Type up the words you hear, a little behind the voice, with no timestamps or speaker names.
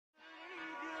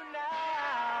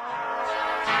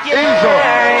Ease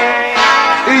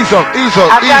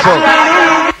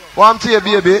up. One to you,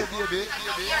 baby.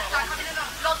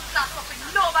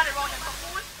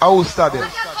 I will start it.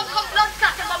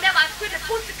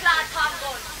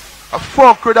 I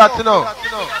fuck with that, you know.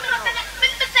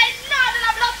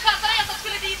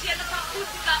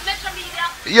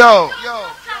 Yo,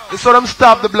 this one them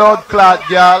stop the blood clot,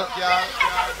 girl.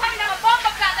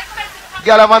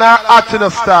 Girl have an hat in a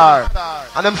star.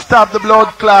 And them stop the blood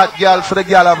clot, girl, for the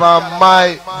girl have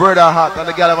my brother hat and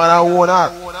the girl have an own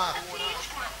hat.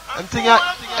 I'm thinking,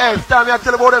 hey, start me, I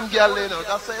tell about them girl, you know.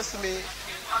 That's what you see me.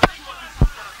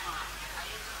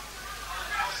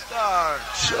 Start,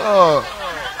 sure.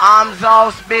 Arms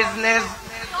house business.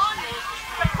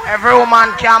 Every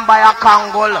woman can buy a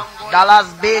Kangol.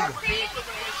 Dollars big.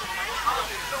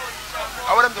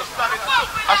 I want them to stop it.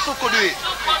 Asuku do it.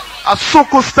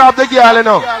 Asuku stop the girl, you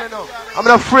know. I'm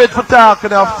not afraid for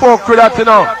talking. I fuck with that, you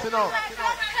know.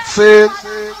 See?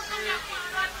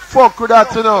 Fuck with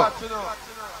that, you know.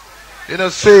 You know,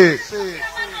 see?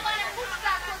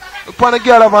 Upon the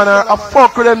girl, I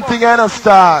fuck with them thing and a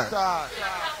star.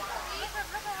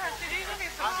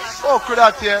 Fuck with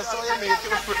that, yeah. So you make it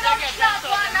free.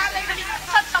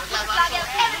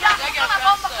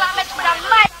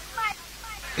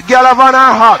 The girl have on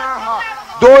her hat.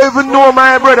 Don't even know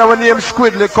my brother when name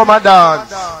Squidly come and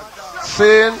dance.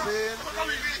 Saying,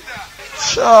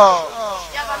 sure.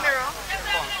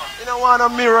 You don't want a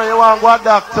mirror, you want to go to a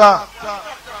doctor.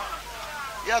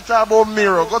 You talk about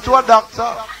mirror, go to a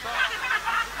doctor.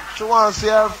 She want to see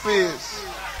her face.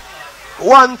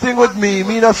 One thing with me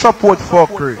not support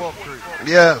fuckery.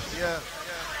 Yes.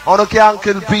 I can't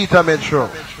kill Peter Metro.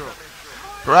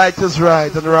 Right is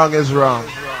right and wrong is wrong.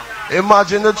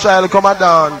 Imagine the child come and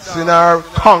dance in her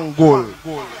Kangol.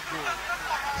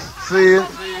 See?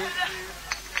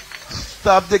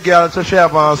 Stop the girl so she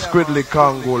have a Squidly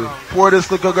Kangol. Poor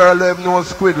this little girl have no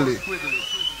Squidly.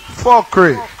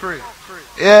 Fuckery.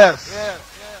 Yes.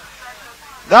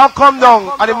 Now come down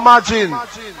and imagine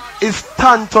it's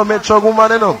Tanto Metro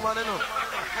woman, you know.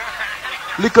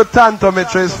 Little Tanto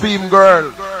Metro is female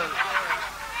girl.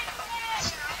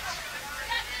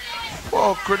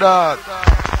 Fuck with that.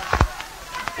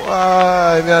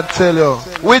 Why, me I tell you.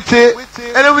 Witty.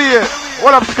 Anyway,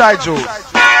 what up, Sky Juice?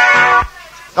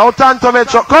 Now, Tanto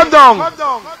Metro, come down.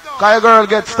 Cause your girl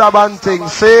get stabbed and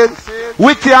things. See?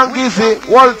 Witty and Gizzy,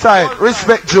 hold tight.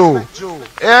 Respect Joe.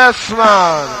 Yes,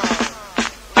 man.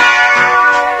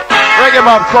 Reggae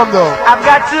man, come down. I've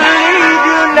got to leave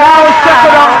you now.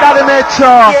 Second down, Daddy Metro. I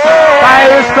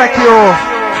respect you.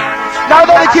 Now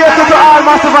dedicated to all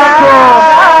Massive and Crew.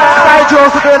 Sky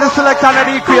Joseph the selector and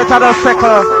the creator of the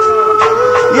second.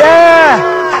 Yeah.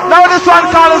 Now this one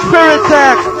called Spirit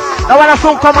Tech. Now when I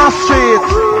soon come on street.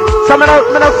 So I'm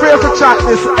not afraid to chat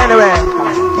this anyway.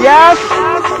 Yes.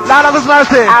 Lord of His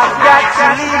mercy.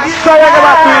 So you get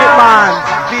back to it, man.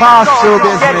 Pass through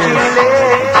business.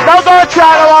 Now go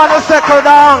try to want to settle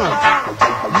down.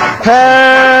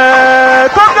 Hey,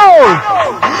 come down.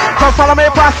 Come follow me,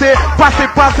 pass it. Yes,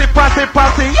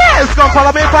 come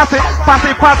follow me, pass it.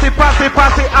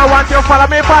 I want you to follow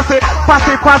me, pass it.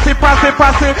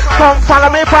 Come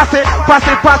follow me, pass it.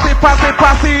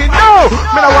 No,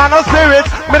 me no want no spirit.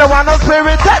 No, me no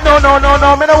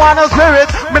want no spirit.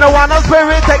 Me no want no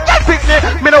spirit. Get picnic.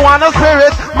 Me no want no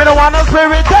spirit. No, me no want no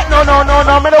spirit. Me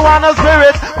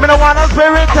no want no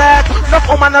spirit. No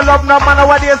woman no love no man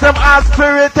nowadays. Them are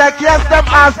spirit. Yes, them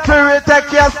are spirit.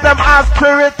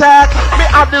 Me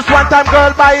have this one time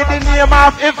girl by the name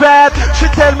of Yvette.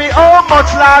 She tell me how much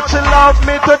Lord she love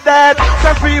me to death.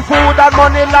 Say free food and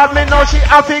money love me now she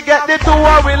have to get the two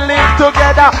and we live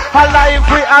together. Her life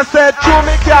we are said true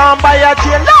me can't buy a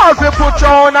chain. Lord we put you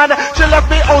on and she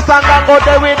left me house and go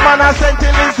there with man and St.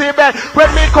 Elizabeth. When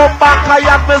me come back I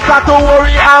have me start to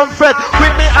worry and fret.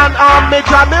 With me and arm me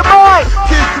jam me boy.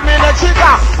 Kiss me the she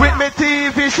got. With me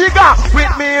TV she got.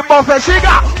 With me buffet she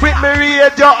got. With me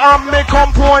radio and me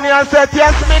company and said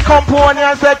yes me company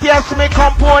and said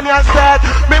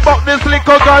me bought this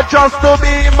little girl just to be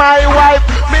my wife.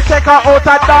 Me take her out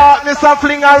of darkness and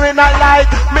fling her in a light.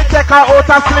 Me take her out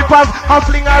of slippers and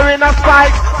fling her in a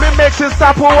spikes. Me make she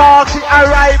stop to walk, she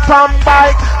arrive on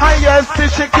bike. And yes,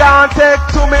 she can't take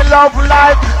to me love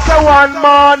life. So one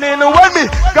morning when me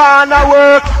gonna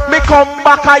work, me come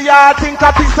back a yard, think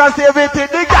a piece and save it in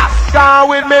the gas. Gone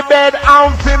with me bed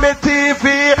and for me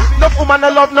TV. No woman no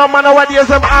love no man nowadays.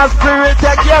 Them are spirit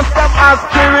tech, yes them are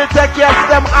spirit tech,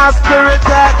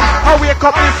 I wake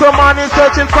up this morning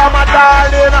searching for my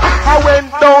darling. I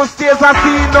went downstairs and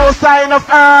see no sign of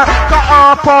her. Cause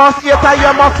I pass 8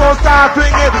 a.m. my phone start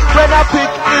ringing. When I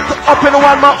pick it Up in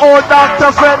one, my old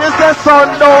doctor friend. He said,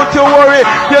 son, don't you worry.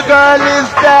 Your girl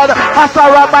is dead. I saw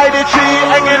her by the tree,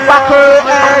 hanging back her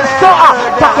head. So I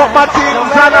pack up my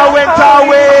things and I went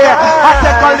away. I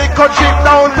take a little trip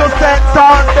down to St.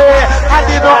 Sunday. I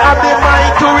did not have the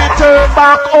mind to return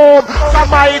back home. So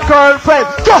my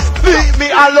girlfriend just leave me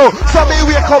alone. So me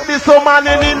wake up this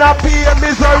morning in a pain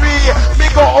misery. Me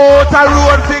go out a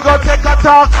road, me go take a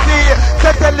taxi.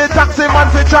 Say tell the taxi man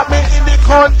to drop me in the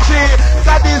country.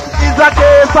 That this is a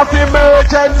case of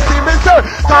emergency. Me sir,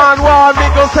 can't want me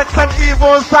go sex and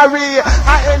evil sorry.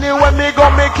 And anywhere me go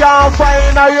me can't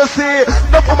find her you see.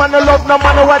 No woman no love no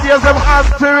man what yes them as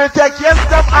spirit tech. Yes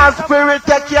them as spirit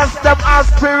tech. Yes them as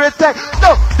spirit tech.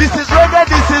 No, this is reggae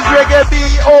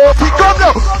B.O.P. Come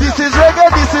now, this is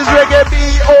reggae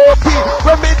B.O.P.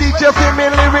 When me DJ feel me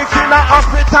lyrics in a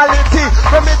hospitality.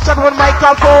 When me chat with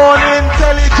microphone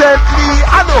intelligently.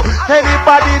 I know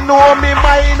anybody know me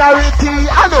minority.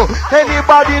 I know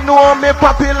anybody know me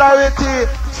popularity.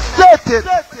 Set it.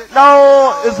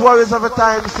 Now it's worries of a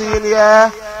time scene,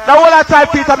 yeah. Now all that time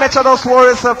Peter make sure don't worry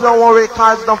yourself, don't worry,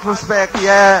 cause don't respect,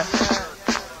 yeah.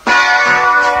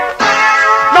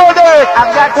 Now there,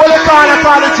 all the car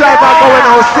the driver going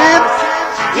out, see?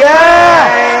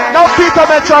 Yeah. Now Peter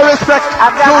make sure respect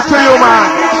due to you, man.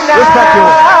 Respect you.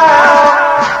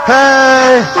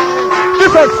 Hey,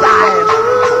 different side.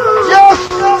 Yes.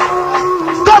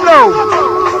 Come now.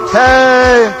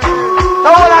 Hey.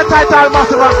 Now all that title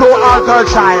massive and cool all girl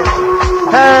shine.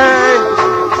 Hey.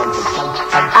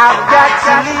 I've got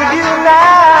to leave you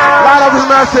now. Lord of His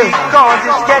mercy. Because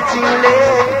it's getting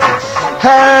late.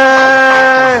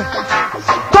 Hey.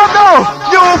 Come now.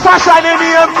 New fashion in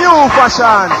here, new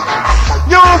fashion.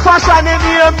 New fashion in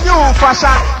here, new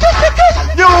fashion.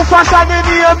 New fashion in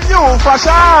here, new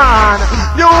fashion.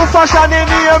 New fashion in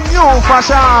here, new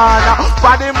fashion.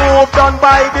 Body move done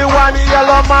by the one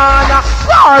yellow man.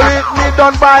 It me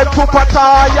done by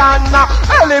Pupatayan.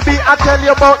 LB I tell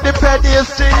you about the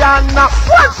pedestrian.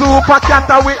 One super cat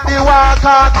with the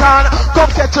walker can.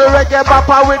 Come catch a reggae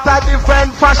bapper with a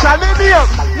different fashion in here.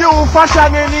 New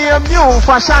fashion in here, new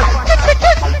fashion.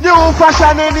 New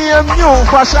fashion in here, new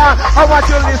fashion. I want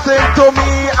you listen to me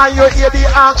and you hear the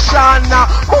action.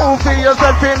 Move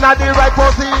yourself in the right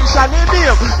position in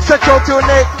here. Set out your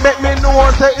neck, make me know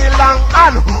say it long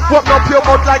and open up your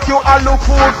mouth like you a look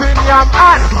food in your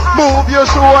hand. Move your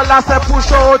shoulders and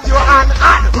push out your hand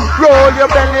and roll your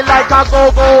belly like a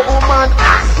go-go woman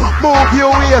and move your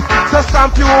waist, so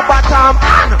stamp your bottom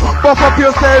and buff up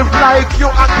yourself like you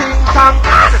a King Kong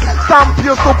and stamp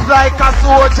your soup like a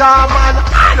soldier man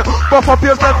and buff up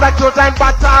yourself like you giant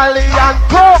battalion.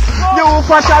 Come, new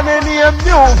fashion in here,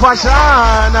 new fashion.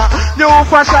 New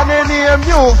fashion in here,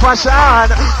 new fashion.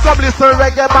 Some listen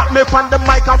reggae back me on the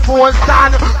microphone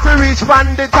stand. To reach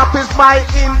from the top is my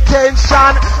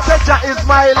intention. Seja is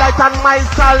my light and my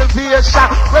salvation.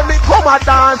 When me come a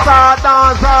dance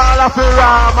all of the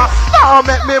rama. Now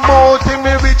make me mounting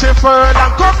me reaching further.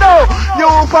 Come now,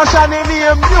 new fashion in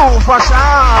here, new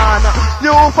fashion.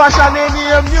 New fashion in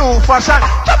here, new fashion.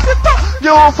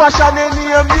 New fashion in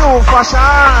here, new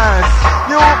fashion.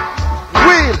 New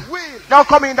wheel. Now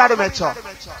come in that metro.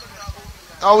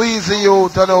 How easy you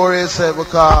don't know what you say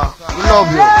because we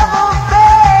love you.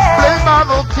 Play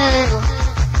Marvel King.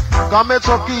 Come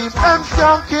Metro keep them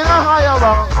skunk in a higher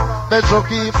round. Metro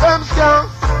keep them skunk.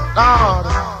 Lord.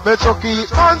 Metro keep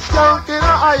them skunk in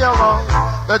a higher round.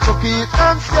 Metro keep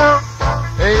them skunk.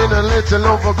 Ain't a little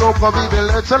over group of people,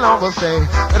 little longer stay.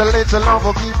 And a little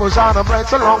longer people shine a bright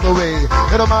along the way.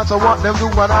 It don't matter what them do,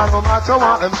 but I don't matter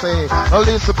what them say. A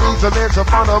little piece of it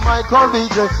upon a mic on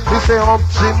DJ. We say up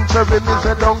chin cherry, me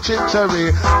say down chin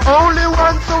cherry. Only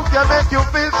one soup can make you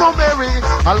feel so merry.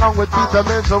 Along with Peter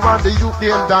Metro and the youth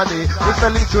named Danny. We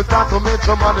say little tattoo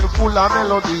Metro man full of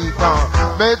melody.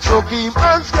 Metro keep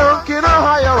and skunk in a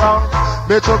higher round.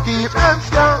 Metro keep and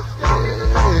skunk.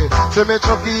 So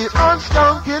Metro keep and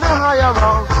skunk in a higher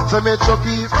round. So Metro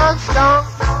keep and skunk.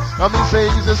 And me say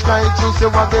Jesus Christ to say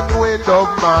what they know in dog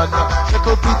man.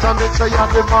 Little Peter Metro you have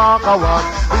the marker one.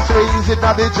 Me say easy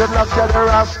that the dreadlocks get the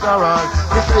restaurant.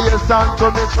 Me say yes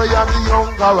Santo Metro you have the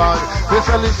younger one. Me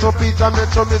say little Peter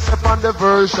Metro me say on the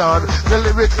version. The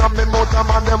lyrics of me mouth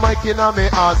and the mic in me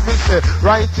heart. Me say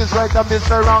right is right and me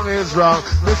say wrong is wrong.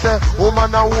 Me say woman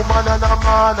and a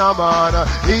man.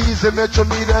 Easy Metro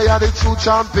me they are the true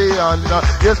champion.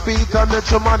 Yes Peter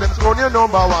Metro man them thrown your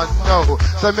number one. No,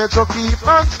 so Metro keep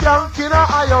and skunk in a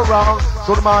higher round.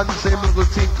 So the man say little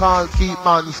thing called keep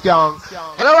man skunk.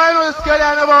 You know what I know the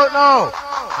Skelyion about now?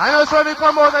 I know so we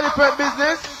come out of different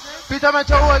business. Peter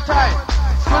Metro all time.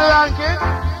 School ranking.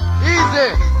 Easy.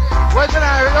 What's the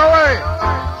name? Don't worry.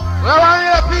 Well, I want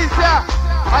your piece here.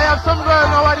 I have some girl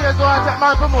nowadays who want to take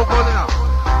man for more gold now.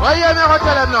 Well, you never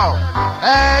tell them now.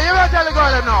 Hey, you never tell the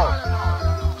girl them now.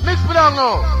 Mix me down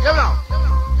now. You know.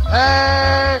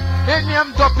 Hey, his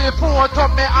name Duppy Photo,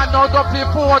 me and no Duppy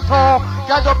Photo.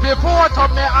 You Duppy Photo,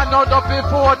 me and no Duppy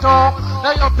Photo.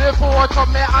 Now you pay photo,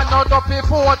 me and no Duppy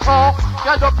Photo.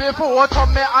 You Duppy Photo,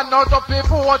 me and no Duppy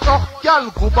Photo. Girl,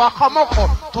 go back and up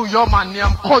to your man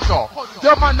named Kojo.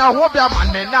 Your man now hope your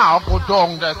man may now go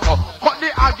down there. So cut the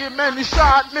argument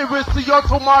short, me will see you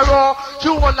tomorrow.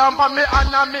 You will have me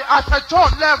and me as a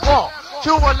short Lego.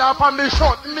 You will have me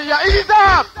short me ease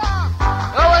up.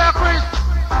 How are you, Chris?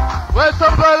 Well,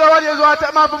 some girl over here want to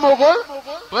take man for mogul.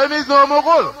 Well, me's no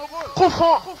mogul.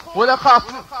 Kufon. With a cup.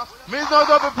 Me's no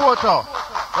double porter.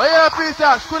 Well, yeah, peace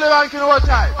out. School bank in what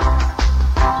time?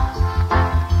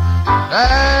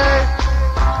 Hey.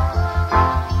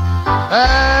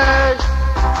 Hey.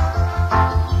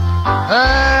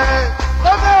 Hey.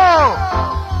 Come on.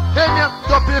 Hey,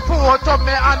 Duppy Photo,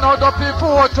 me and no Duppy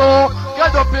Photo.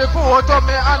 Get Duppy Photo,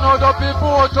 me and no Duppy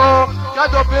Photo.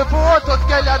 Get Duppy Photo,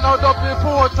 Skelyion, no Duppy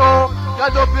Photo.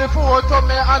 Get Duppy Photo,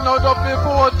 me and no Duppy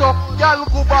Photo. Girl,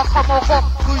 go back, come on,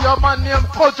 to your man named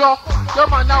Kojo. Your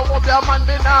man now, hope your man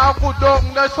be now go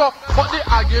down there, so. But the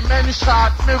argument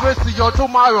short, me will see you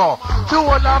tomorrow. You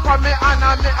will have me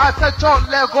and me as a child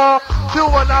Lego. You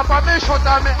will have me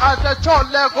shoulder me as a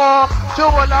child Lego. You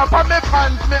will have me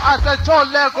pants me as a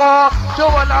child Lego.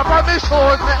 You will have me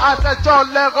shoes me as a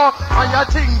child Lego. And your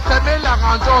things say me long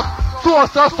and just so.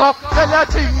 Tell your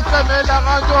things say me long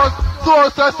and just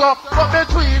so. But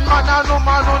between man and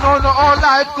woman, no, all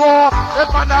life go.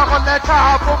 If man a go let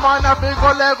half woman a big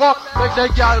go Lego. Make the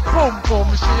girl boom,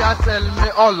 she a tell me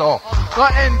all. No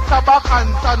enter back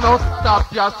answer, no stop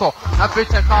ya so. If you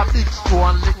take a big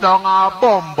stone, lick down a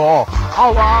bumbo. I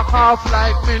walk off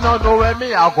like me, no know where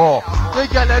me a go. The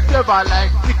girl a never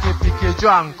like picky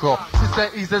junko. She say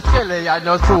he's a Skelyion,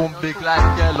 you're so big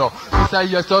like yellow. She say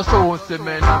you're so see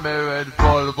me in a red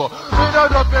Volvo. Me no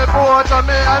Duppy Photo,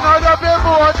 me I know Duppy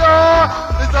Photo.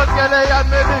 It's a Skelyion,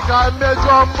 me big and me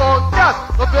jumbo. Yes,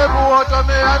 Duppy Photo,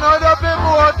 me I know Duppy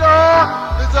Photo.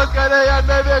 It's a Skelyion,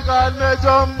 me big and me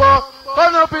jumbo.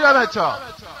 Come up in the metro.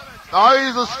 Now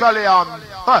he's a Skelyion.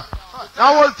 Huh.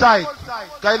 Now hold tight.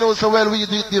 I know so well we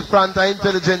do it different and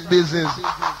intelligent business.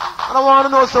 And I want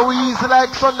to know so we easy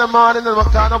like Sunday morning and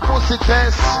what kind of pussy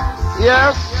test.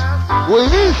 Yes, we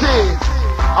easy.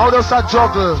 How does that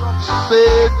juggle?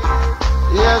 Sit.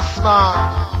 Yes, man.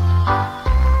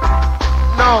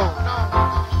 No.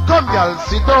 Come, girl,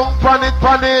 sit down, pan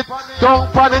it. Don't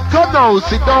pan it, come now.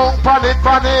 Sit down, pan it.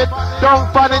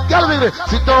 Don't pan it, girl, with it.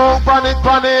 Sit down, pan it.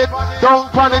 Don't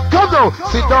pan it, come now.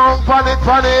 Sit down, pan it.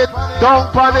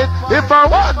 Don't pan it. If I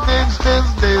 1 inch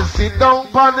business, sit down,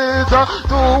 pan it.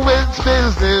 2 inch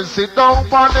business, sit down,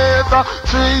 pan it.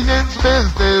 3 inch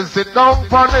business, sit down,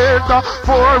 pan it.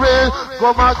 4 inch,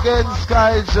 come against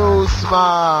Sky Juice,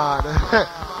 man.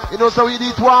 You know, so we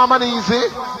need warm and easy.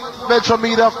 Metro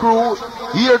Media crew,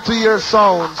 ear to ear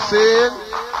sound, see?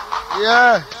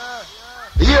 Yeah,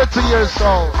 ear to ear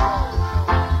sound.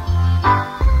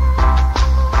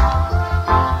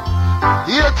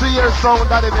 Ear to ear sound,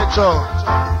 Daddy Metro.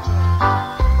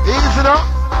 Easy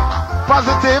now,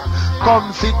 positive.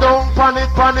 Come sit down, pan it.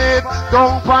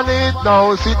 Don't pan it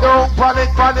now. Sit down, pan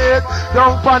it.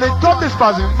 Don't pan it. Come this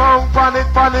positive. Mount pan it.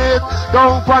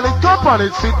 Don't pan it. Come pan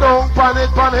it. Sit down, pan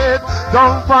it.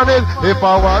 Don't pan it. If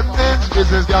I 1 inch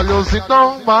business, girl, you sit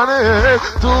down, pan it.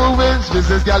 2 inch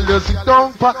business, girl, you sit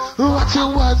down, pan. What you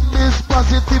want is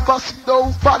positive. I sit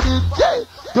down, pan it. Yeah.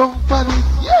 Don't pan it.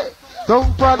 Yeah.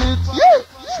 Don't pan it. Yeah.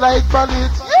 Slide pan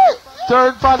it. Yeah.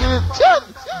 Turn pan it. Yeah.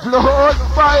 Blow on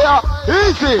fire.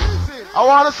 Easy. I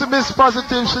want to see Miss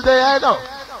Positive today, I know.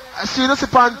 I see this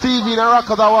on TV in a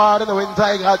Rockers Award, you know, when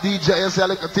Tiger DJ, you see a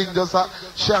little thing just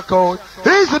check out.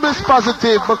 Easy Miss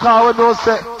Positive, because we know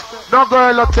say, no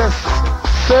girl no test.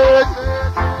 Say,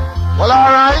 well,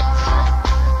 alright.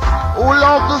 Who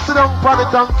love to sit down on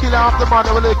it and kill half the man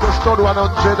with like a stud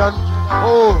 100 and,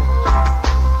 oh.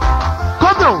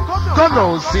 Come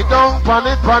now, sit down, pan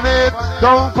it,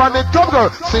 don't pan it, come girl,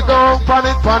 sit down, pan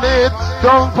it,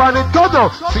 don't pan it, come now,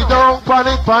 sit down, pan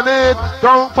it,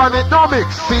 don't pan it, no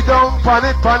mix, sit down, pan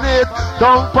it,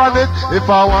 don't pan it, if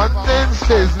I 1 inch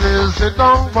business, sit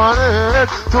down, pan it,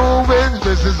 2 inch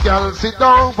business, girl, sit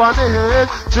down, pan it,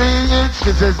 3 inch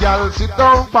business, girl, sit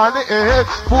down, pan it,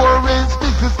 4 inch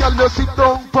business, girl, you sit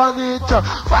down, pan it,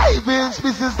 5 inch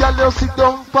business, girl, you sit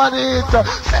down, pan it,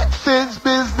 6 inch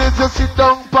business, you sit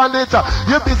down pan it.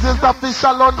 Your business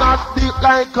official or not deep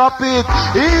like a pit.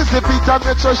 Easy Peter,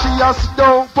 make sure she has sit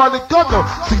down pan it. Come now,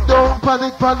 sit down pan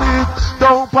it, pan it.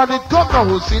 Down pan it, come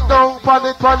now, sit down pan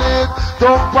it, pan it.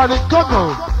 Down pan it, come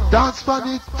now. Dance pan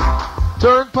it,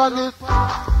 turn pan it,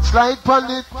 slide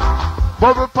pan it,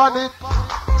 bubble pan it,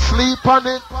 sleep pan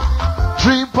it,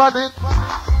 dream pan it,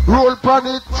 roll pan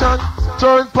it,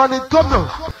 turn pan it, come now.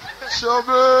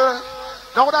 Sugar.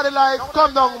 Now that the life,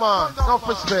 come down man. No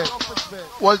respect.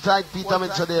 Hold tight, Peter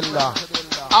Menchadella.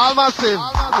 All massive.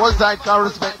 Hold tight, can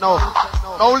respect now.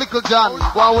 Now little John,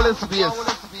 go on with the space.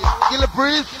 Kill the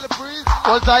priest.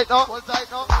 Hold tight now.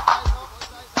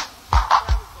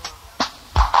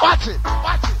 Watch it.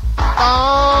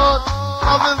 God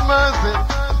of His mercy.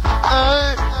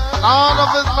 Hey. God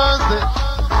of His mercy.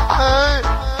 Hey.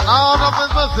 Out of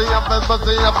His mercy,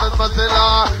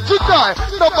 Lord. She die,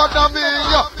 no bother me,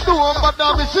 don't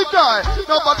bother me, she die.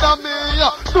 No bother me,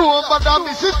 don't bother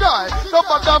me, she die. No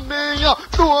bother me,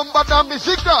 don't bother me,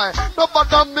 she die. No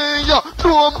bother me,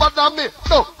 don't bother me.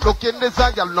 No, look in this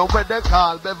eye, you know where they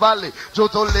call Beverly.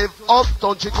 Just to live up,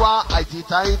 don't you go, IT.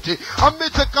 And me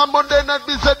check on Monday night,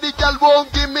 me say the girl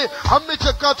won't give me. And me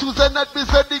check on Tuesday night, me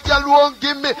say the girl won't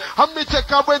give me. And me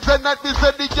check on Wednesday night, me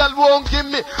say the girl won't give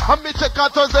me. And me check on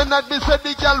Thursday night, me say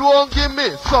the girl won't give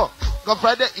me. So, go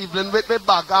Friday evening with me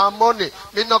bag of money.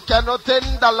 Me no cannot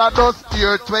 $10, just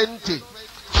here 20.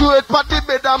 Throw it for the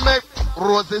bed and make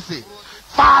Rosie say.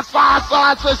 Fast,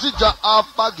 so she just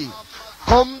half baggy.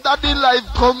 Come daddy life,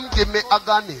 come give me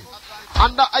agony.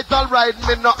 Under idle ride,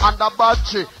 me no under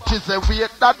battery. She say, wait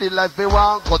daddy life, me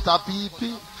want got a pee.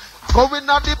 Go in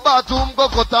at the bathroom, go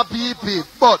got a pee.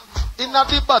 But, in at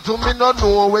the bathroom, me no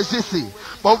know where she see.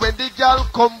 But when the girl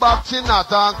come back, she not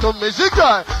talk to me. She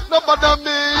guy, no bother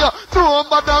me, don't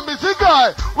bother me, she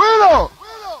guy. Willow.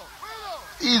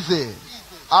 Easy.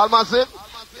 Almost it.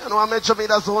 You know, I mentioned me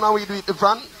that's one we do it in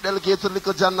front. Delegate to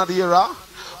little John of the era.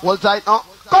 Hold tight now.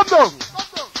 Come down.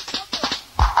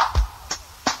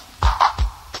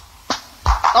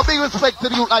 A big respect to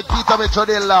you like Peter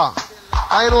Metrodella.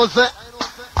 I know, say.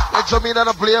 Mention me that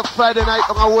I play Friday night.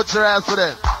 I'm going to watch your ass for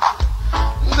them.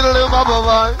 Diddling,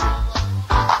 baba.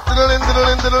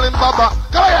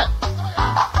 Go ahead.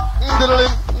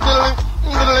 Diddling.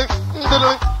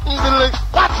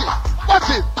 Watch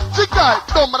it. She guy.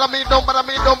 Don't bother me. Don't bother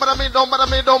me. She guy. Don't bother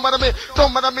me. Don't bother me. She guy.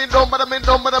 Don't bother me. Don't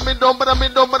bother me. She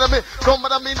guy.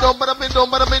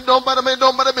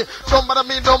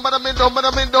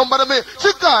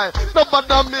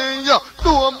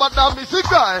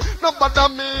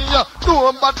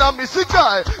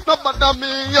 Don't bother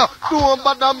me. Don't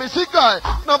bother me. She guy.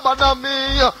 Don't bother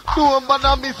me. Don't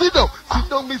bother me. Sit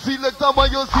down, me selector. Why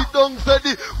you sit down,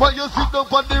 Freddy? Why you sit down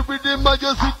for the rhythm? Why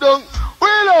you sit down?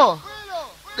 Willow.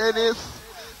 Dennis,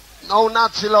 no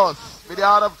naturals. With the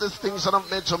art of distinction of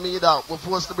nature me down. We're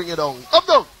forced to bring it down. Up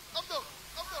down.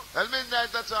 Well,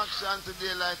 midnight attraction to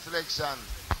daylight selection.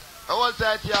 Hold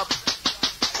tight, yap.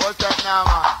 Hold tight now,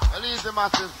 man. Well, easy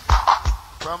masses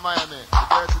from Miami. The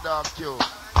dirty dog Q.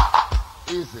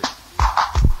 Easy.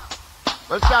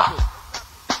 Well,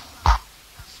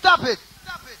 stop it.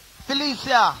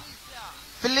 Felicia.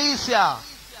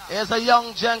 Here's a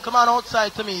young gentleman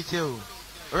outside to meet you.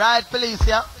 Right,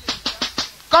 Felicia?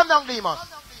 Come down, Demas.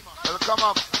 Well, come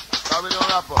up. Now we don't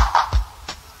wrap up.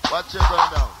 Watch it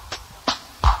going down.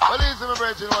 Well, easy, my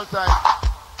brethren, all time.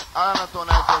 I don't know,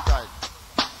 nice all time.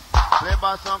 Play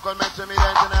by Uncle Metro Media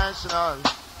International.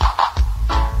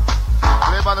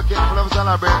 Play by the King Full of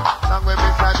Celebrate. Long way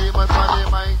Mr. Demas, money,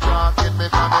 my talking,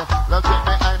 me coming. Love with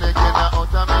me, Heineken, out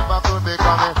of me, buckle, be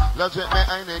coming. Love with me,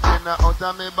 Heineken, out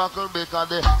of me, buckle, because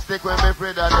they stick with me,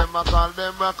 Freddy, them, I call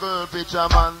them buckle, picture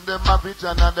man, them, a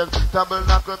picture, and them,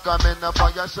 tabernacle, coming up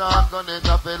on your shotgun, it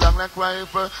a feel long like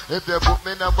rifle. If they put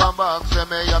me in a one box, say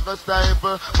me, you go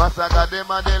stifle. Massacre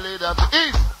them, and they lead us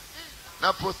east.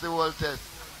 Now pussy whole test.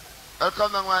 I'll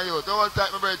come down my youth, don't hold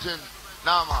tight, my brethren.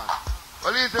 Now, man.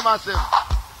 Well, easy, massive.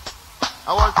 I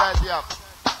hold tight, yap.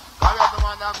 I got the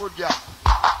man that good gap.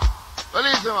 Well,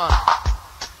 easy, man.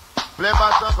 Play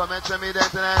back song for Metro Media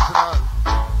International.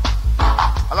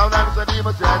 Allow them to say,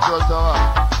 Demas, you head to tower.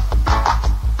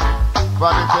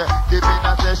 But they say, keep in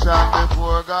a session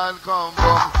before God come.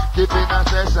 Keep in a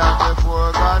session before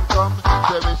God come.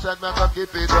 Say, we said, make a keep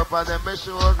it up and then be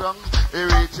sure down. He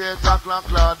reach 8 o'clock,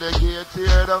 Lord, the gate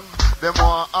tear down. Them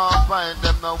want to find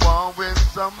them, no want win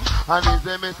some. And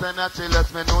easy, me say,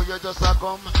 let's me know you just a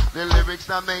come. The lyrics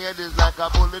in my head is like a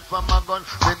bullet from a gun.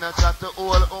 Me not chat to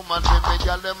old woman, see me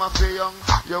girl, them a feel young.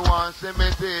 You want see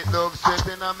me take dog straight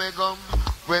in a me gum.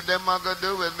 What them a go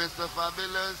do with Mr.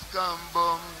 Fabulous come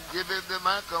boom. Give it the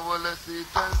mic, I wanna see it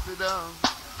and sit down.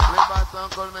 Play by some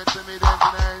call me to me the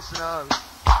international.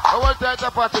 I want to take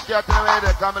a party cat in the way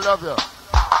there, come I love you.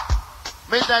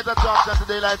 Midnight attraction to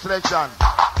daylight selection.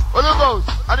 All the goes,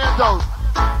 and then toes.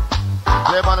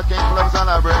 Play by the king clubs on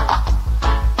our brain.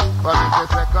 But me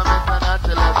say come in and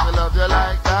naturalist, me love you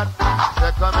like that.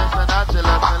 Say come in and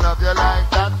naturalist, me love you like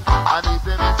that. And he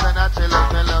say me say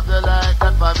naturalist, me love you like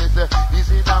that. But me say,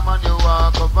 easy now man, you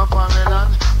walk up from foreign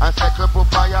land. And second put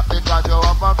fire because you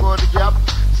have a good gap.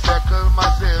 Second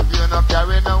massive, you no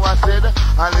carry no acid.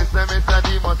 And listen me say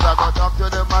the must I go talk to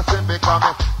the massive. Because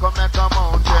me come like a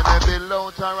mountain, me below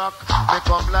to rock. Me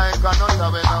come like a nutter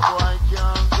when a boy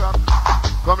can't drop.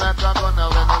 Come like a gunner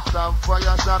when you stop for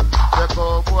your shot. The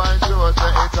cowboy show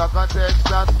say it's a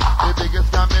Texas. The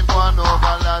biggest camping one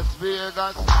over Las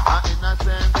Vegas. And in a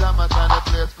center, I'm the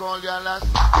place called your last.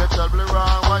 You trouble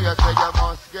wrong when you say you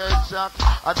must get shot.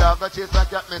 A dog a chase a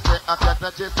cat, me say a cat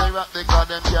a chase a rat. Because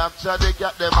them capture the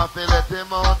cat, them a fi let him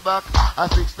out back. A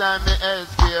 6 time me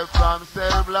escape from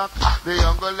cell block. The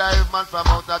younger live man from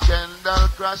out a Kendall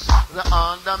crash. The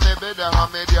under me bed a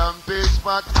medium pitch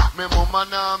pot. Me mama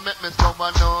now make me stop.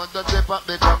 No, the tip up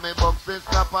because me box is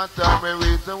stop and turn me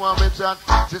reason when we chat.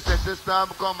 She says she stop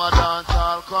come a dance,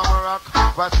 I'll come a rock.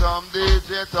 But some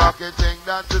DJ talking think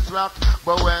that it's rock.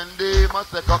 But when they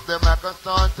must take up the mic and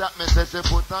start tap, me say she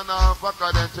put on her fuck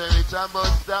and then she reach a bus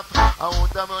stop. I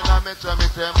want to run a metro, me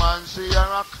say man she a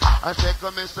rock. I say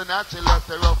come Mr. Natural,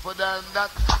 say rougher than that.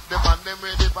 The man them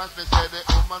ready pass, me say the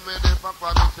woman ready for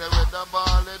me say with the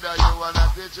ball leader, you wanna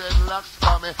see dreadlocks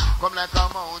for me. Come like a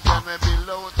mountain, me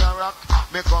below the rock.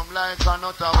 Me come like a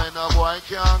nutter when a boy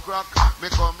can't crack. Me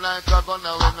come like a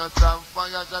gunner when a stand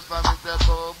fire shot for me say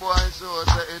cowboy show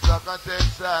say it's like a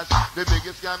Texas. The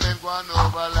biggest camping going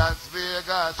over Las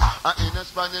Vegas. And in a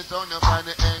Spanish town you find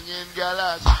the hanging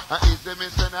galas. And easy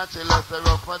Mr. Natural say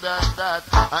rougher than that.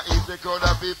 And easy crowd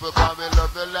of people call me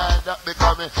love the like that.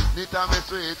 Because me neat and me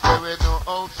sweet say we know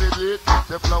how to do it.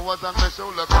 The flowers on my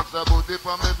shoulder comes a booty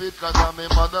from me feet. Cause I'm my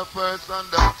mother first and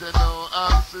don't you know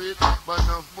I'm sweet. But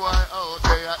no boy out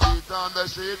they a eat on the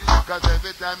shit. Cause every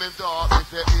time him talk, he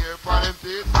say ear for him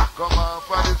teeth. Come on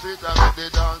for the street and make the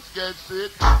dance get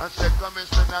sweet. And say come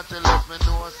Mr. Natural, let me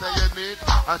know say you need.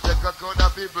 And say a crowd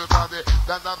of people for the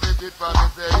dance and visit for me.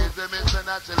 Say easy Mr.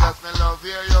 Natural, let me love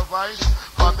hear your voice.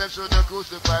 From them should not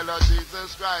crucify Lord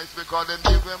Jesus Christ. Because them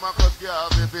give him a cause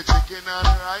calf if it's chicken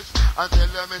and rice. And tell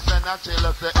them Mr.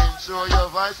 Natural, say insure your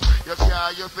voice. You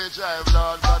can't you fit drive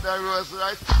Lord for the rose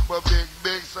rice. But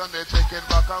big Sunday chicken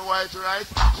back and white rice.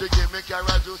 She give me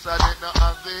carrot juice and it no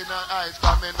have in her eyes.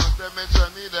 Come in and say me show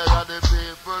me there are the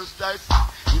people's dice.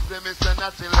 He say Mr.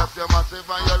 Natural, left your massive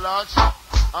and your large.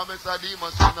 And Mr.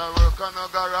 Demus in a work on a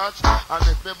garage. And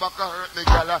if me back a hurt me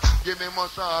gala, give me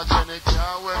massage. And it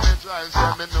can't when me drive,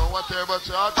 say me know what turbo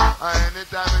charge. And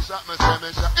anytime me shot, me say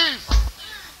me shot east.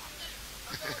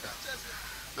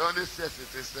 Don't distress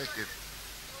it, just take it.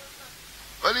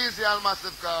 Well, easy all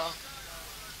massive car.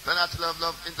 The natural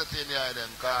love entertain the item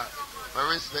car.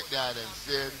 I respect the item,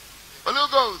 see? Well, who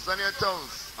goes on your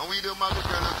toes? And we do magic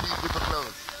girl and keep people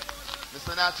close.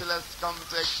 Mr. Naturalist come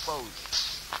to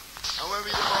expose. And when we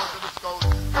do go to the scout,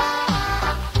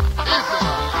 easy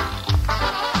man.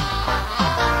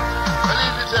 Well,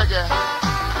 easy checker.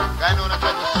 I know that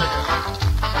type of checker.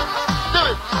 Do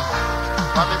it.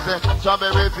 What me say,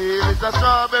 strawberry feel, it's a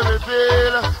strawberry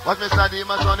feel. What Mr.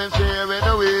 Demus on him steering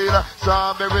the wheel.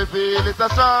 Strawberry feel, it's a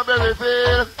strawberry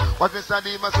feel. What Mr.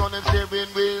 Demus on him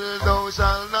steering wheel. Thou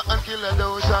shall not kill and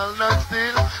thou shall not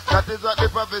steal. That is what the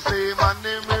prophecy man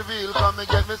name reveal. Come and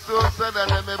get me so sad and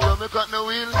let me blow me cut the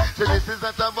wheel. Say this is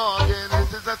not a bargain,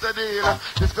 this is not a deal.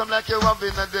 This come like you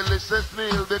having a delicious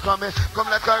meal. Become me,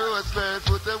 come like a roast bird,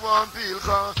 put a warm peel.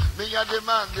 Cause me a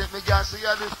demand it, me gas she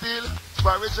a the steel.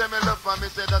 Porridge me love for me,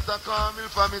 say that a caramel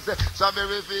for me, say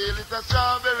strawberry feel, it's a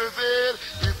strawberry feel.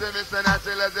 You say me say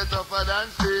natural as it tougher than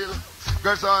steel.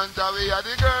 Girls hunter, we are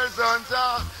the girls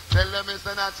hunter. Tell them it's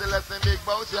a natural as big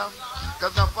bout ya.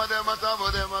 Cause none for them a talk about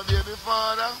them a baby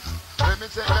father. Let me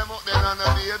take them up then on a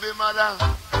baby mother.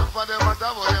 None for them a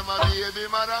talk about them a baby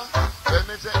mother. Let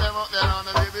me take them up then on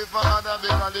a baby father.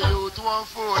 Because the youth want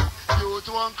food, youth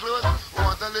want clothes.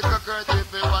 Want a little curtain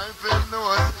for wife and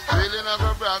nose. Really not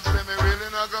go brag, say me really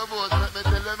not go boast. Let me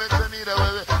tell them it's a need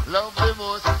way we love the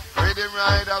most. Rhythm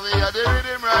rider, we are the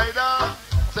rhythm rider.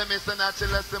 Say Mr.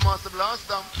 Naturalist, they must blast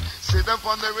them. Sit up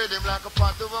on the rhythm like a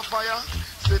pot over fire.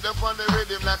 Sit up on the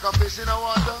rhythm like a fish in the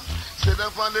water. Sit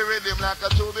up on the rhythm like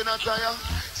a tube in a tire.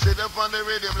 Sit up on the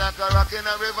rhythm like a rock in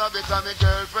a river. Because my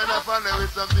girlfriend up on there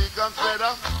with some big and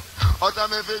feather. Out of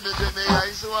me feed me to me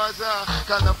ice water.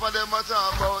 Cause enough of them a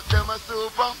talk about them a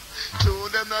super.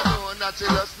 Two them not know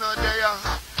Naturalist not there.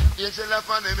 Angel of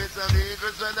an image and the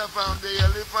eagles when they found the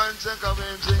elephant check of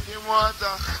him drinking water.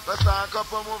 But start up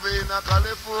a movie in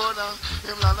California.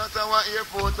 Him land out of our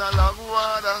airport and log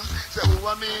water. Say who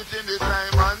are meeting the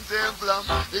Simon Templar.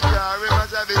 The car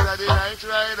was a bit of the night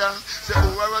rider. Say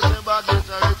who are rushing back with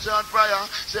Richard Pryor.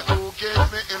 Say who gave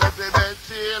me Elizabeth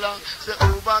Taylor. Say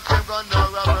who back him gun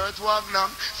down Robert Wagner.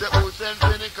 Say who sent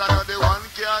Finnick and the one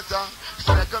Carter.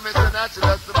 Say they come into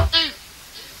natural eat.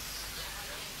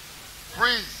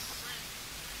 Freeze.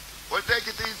 Well, take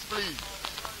it easy, please.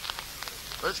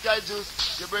 Well, Sky Juice,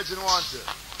 your bridge and water.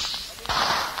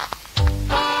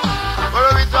 What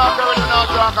are we talking about? Now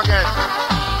talk again.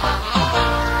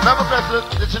 Never press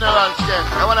the general skin.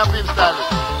 I want to feel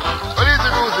stylish. Well,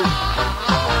 easy music.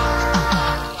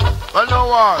 Well, no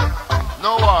war.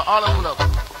 No war. All of pull up.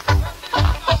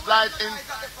 Slight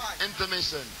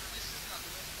intermission.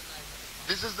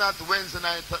 This is not Wednesday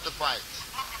night at the fight.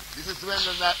 This is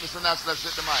Wednesday night, Mr. National,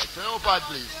 set the mic. So no part,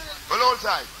 please. Well, hold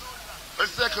tight.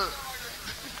 Let's circle.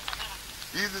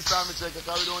 Easy time to check it,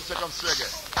 because we don't check up reggae.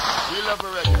 We love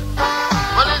a reggae.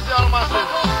 Well, easy, all massive.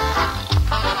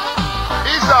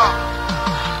 Easy.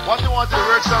 What you want to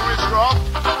work some rich rock?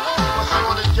 What's you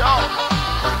want to job?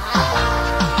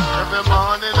 Every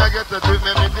morning I get to drink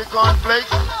me make the cornflakes.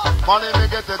 Morning I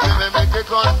get to drink me make the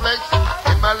cornflakes.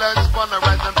 In my lunch fun, I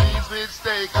write some peas with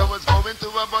steak. I was going to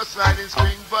a bus ride in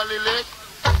Spring Valley Lake.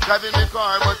 Driving the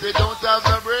car, but they don't have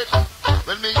the brake.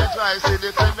 When me a drive, see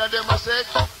the friend that they must shake.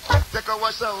 Take a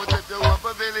wash out if you want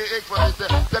a belly ache. For me,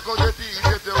 take out the teeth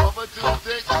if you want a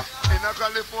toothache. In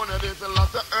California, there's a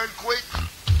lot of earthquake.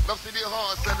 Love see the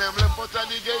horse and them left out on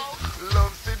the gate.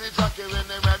 Love see the jockey when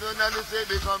they ride on the say.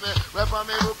 Because me rap on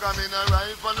me book and me not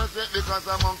ride for no set. Because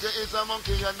a monkey is a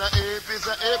monkey and a ape is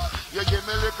a ape. You give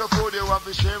me little food, you have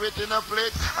to share it in a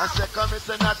plate. And second me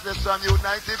say not the some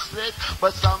United States.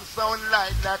 But some sound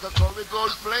like a curry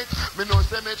gold plate. Me know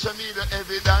say me show me the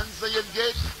evidence of your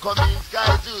gate. Come in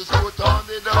Sky Juice, put on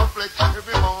the dumpling.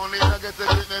 Every morning I get to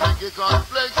drink me make it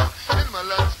cornflakes. In my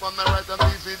lunch from the right of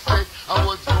piece with steak. I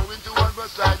was going to one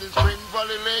bus ride in Spring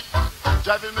Valley Lake.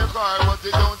 Driving my car, but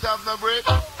they don't have no brake.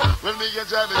 When me get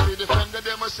driving, see the fender,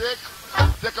 they must shake.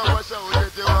 Take a wash out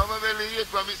if you have a belly ache.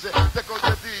 But me say, take out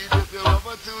the teeth if you have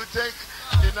a toothache.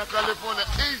 In a California,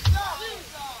 east.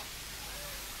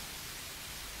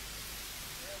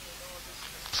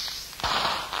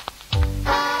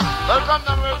 Welcome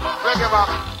down, Reggae back.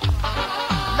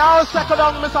 Now second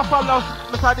down, Mr. Follows,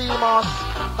 Mr. Demas.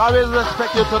 I will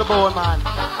respect you to the bone, man.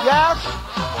 Yes?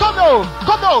 Come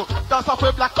now, dance off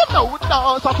with black, come now,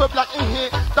 dance off with black,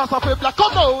 dance off with black,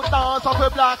 come now, dance off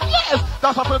with black, yes,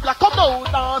 dance off with black, come now,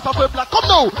 dance off with black, come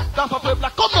now, dance off with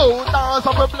black, come now, dance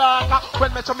off with black.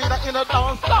 When Metro Mina in a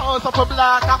dance off with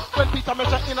black. When Peter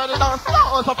Metro in a dance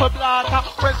off with black.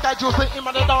 When Sky Juice in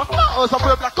a dance off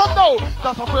with black, come now,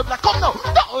 dance off with black, come now,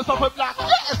 dance off with black,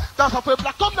 yes, dance off with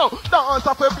black, come now, dance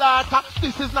off with black.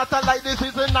 This is not a light, this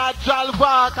is a natural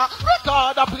vodka.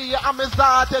 Record a play, I'm a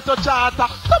started to chatter.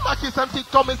 Some a kiss them teeth,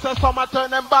 come and say some a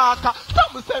turn them back.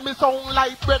 Some say me sound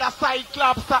like brother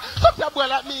Cyclops. Some say boy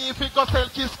like me if he go sell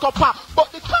kiss copper.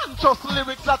 But the conscious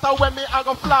lyrics that are when me I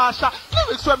go flash.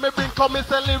 Lyrics when me bring come and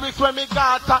say lyrics when me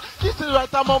got. This is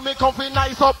right among me come fi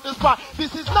nice up the spot.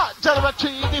 This is not General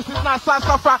Tree, this is not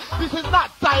Sassafra. This is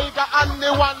not Tiger and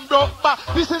the one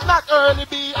Dogba. This is not Early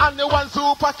B and the one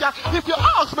Super Cat. If you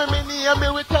ask me name, me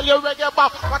will tell you Reggae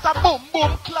Bop. What a boom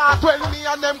boom class when me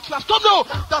and them clash. Come now,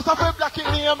 that's a for black in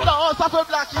name, dance a for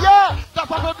black, yeah.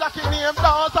 That's a for black in name,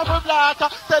 dance a for black.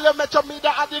 Tell you Metro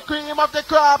Media at the cream of the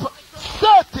crop.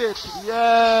 Set it,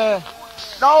 yeah.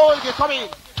 Now Olga, come in.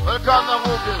 Welcome to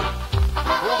Google.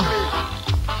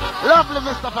 Lovely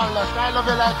Mr. Fowler, I love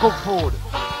you like cook food.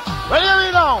 Where you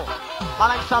read now?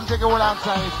 I like something hold on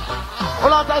tight.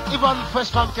 Hold on tight, even fresh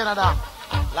from Canada.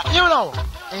 Like you know.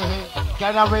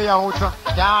 Get away out,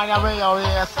 get away out,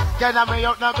 yes. Get away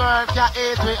out, no girl, can't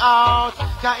eat me out.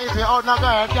 Can't eat me out, no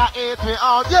girl, can't eat me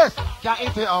out, yes. Can't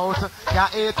eat me out,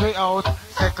 can't eat me out.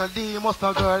 Second D, most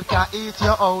no girl, can't eat you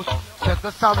out.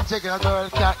 Second Sam Jiggy, no girl,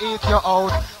 can't eat you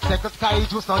out. Second Sky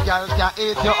Juice, no girl, can't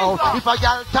eat you out. If a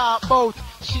girl talk about,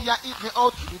 she a eat me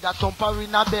out. With a thumper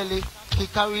in her belly, kick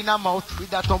her in her mouth.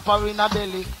 With a thumper in her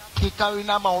belly, kick her in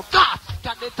her mouth.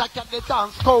 Cat the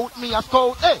dance, scout, me a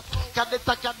scout, hey. Cat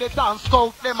the dance,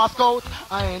 scout, them a scout.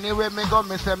 And anyway me go,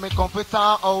 me say me computer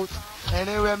out.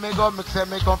 Anyway me go, me say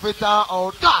me computer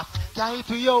out. Cat, can't eat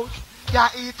we out,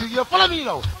 can't eat we out. Follow me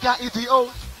now, can't eat we out,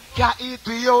 can't eat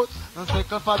we out. And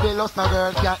Second Fabulous, no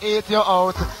girl, can't eat you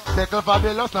out. Second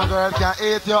Fabulous, no girl, can't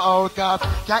eat you out. Cat,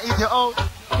 can't eat you out,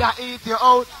 can't eat you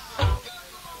out.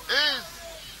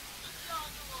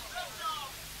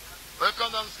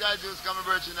 Welcome to long Sky Juice come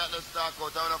virgin at the stock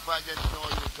out. I want to fight against no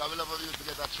youth. I will love you to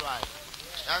get a try.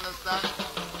 You understand?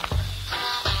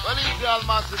 Well, easy all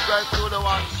massive guys to the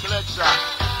one selection.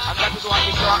 And that is the one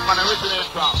the clock man originate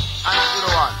from. And to the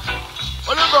one.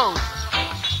 Well, it goes.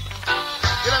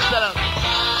 Get them, tell them.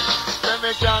 Say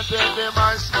me can't take them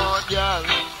my smart girl.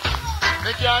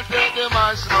 Me can't take them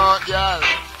my smart girl.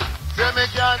 Say me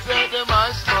can't take them my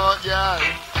smart girl.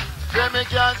 Say me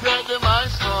can't take them my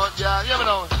smart girl. You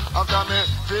know, after me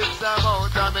fix them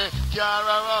out and me carry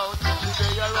her out. She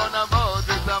say you run about,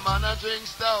 it's a man a drink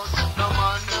stout. No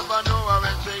man never know her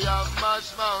when she have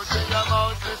much mouth. See your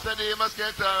mouth, Mr. D must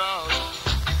get her out.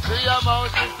 See your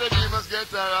mouth, Mr. D must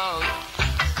get her out.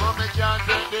 But me can't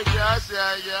take the gas,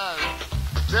 yeah, girl.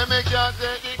 Say me can't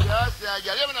take the gas, yeah,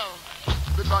 girl. You know,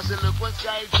 because she look when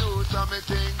Sky Juice and me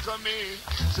think of me.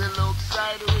 She look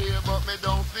sideways, but me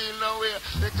don't feel no way.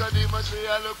 Because he must say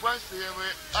I look one same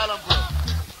way. All of them.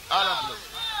 All of them.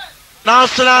 Now,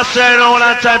 Selassie, no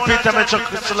one time Peter Mitchell,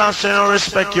 Selassie, no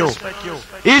respect you.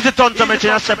 Easy turn to Mitchell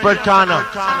in a separate corner.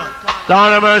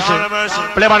 Down the mercy.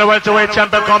 Play by the welterweight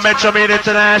champion, come Mitchell Mead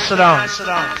International.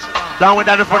 Down with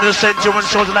that in front of the St. Human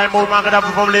shows like movement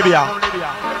from Libya.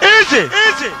 Easy.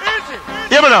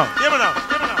 Give it up.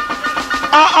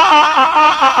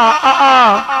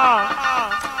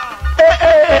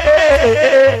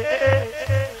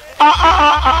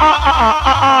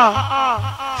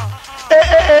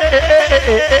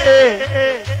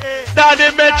 Daddy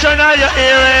mention your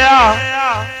area.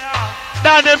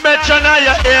 Daddy mention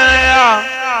your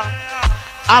area.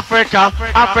 Africa,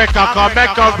 come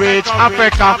make a reach.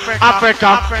 Africa,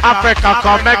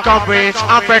 come make a reach.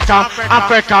 Africa,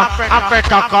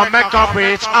 come make a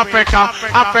reach. Africa,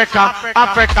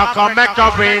 come make a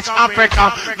reach.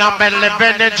 Africa, now me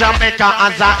living in Jamaica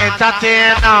as an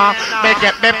entertainer. Me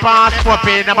get me passport,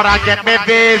 but I get me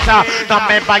visa. Now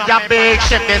me buy a big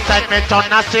ship, they send me to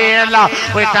a sailor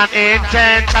with an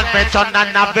intention, me turn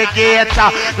a navigator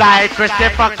like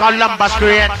Christopher Columbus,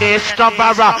 great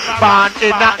discoverer, born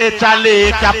in Italy,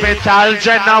 capital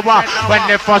Genoa. When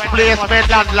the first place me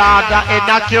landlord in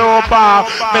a Cuba,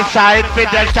 beside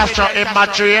Fidel Castro in my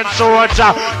train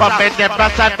soldier. But me never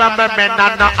said me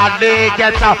not no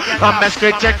alligator. And me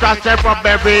screech across the road,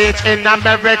 me reach in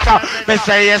America. Me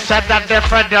say you said that the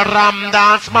Freddy Ram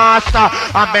dance master.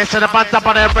 And me say the pants up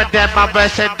on every day, me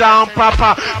sit down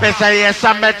proper. Me say yes,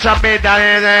 I met you me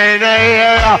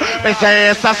me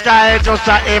say yes, a Sky Juice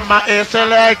in my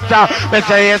selector. Me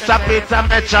say yes, a pizza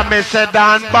me say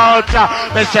Dan Boucher.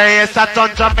 Me say yes, a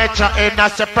Tonja Metro in a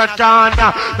separate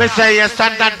corner. Me say yes,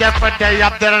 and a different day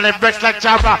of the lyrics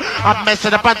lecturer. I'm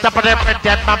messing up on top of every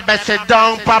day, I'm messing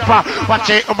down, Papa. Watch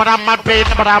it, I'm a pain,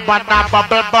 but I want a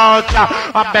bubble boucher.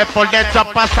 I'm a full it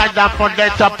up a side and full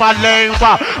it up a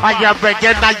lingua. And you're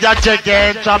bringing and you're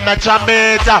jigging to Metro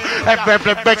Meter.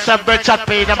 Every bricks and rich at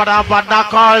pain, but I want a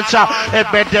culture.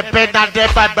 Every depend on the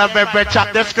Bible, we rich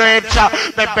at the scripture.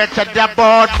 Me better the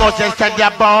board, Moses and the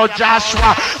board,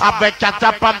 Joshua. I break at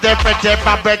up on the day,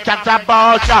 I break at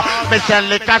about. Me say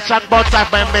liquor shot butter,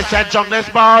 when me say jungle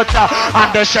butter.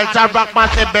 And the shelter rock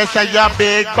massive, me say you're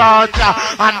big butter.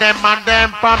 And them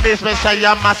promise, me say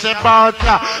you're massive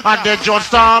butter. And the Jones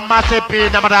Town massive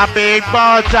peanut butter, big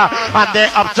butter. And the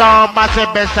Uptown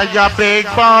massive, me say you're big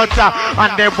butter.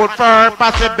 And the Woodford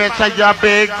massive, me say you're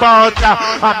big butter.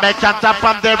 And me can't tap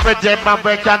on the day,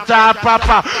 me can't tap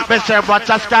proper. Me say watch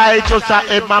a Sky Juice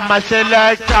in my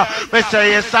selector. Me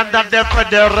say it's under the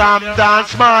Freddy Ram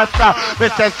dance master. Me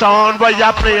say sound where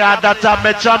you play that I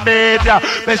met your media.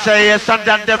 Me say it's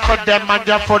under the Freddy man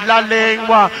you full of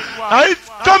lingua. Hey,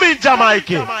 come in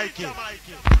Jamaica.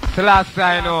 It's the last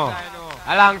time I know.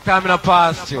 A long time in the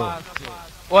past you.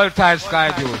 Old time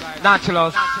Sky Juice.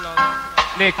 Naturals.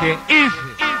 Nicky.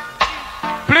 Easy.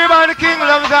 Play by the King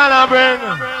loves all I bring.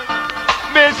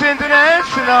 Miss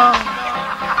International.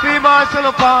 Play by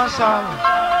the Passion.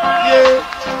 Yeah.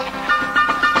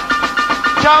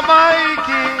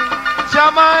 Jamaica.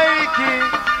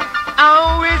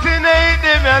 And we tonight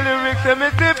them and lyrics and me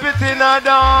tip it in a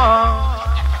dawn.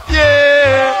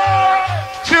 Yeah.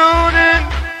 Tune in.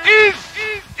 East.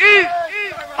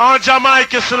 On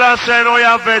Jamaica, Selassie, I know you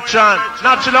have veteran.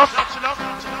 Natural.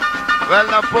 Well,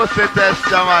 the pussy test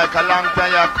Jamaica, long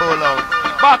time you cool out.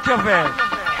 Back your face.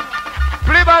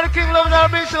 Play by the King Love now,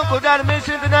 bring some good that Miss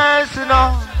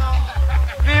International.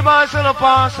 Play by the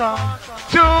Passion.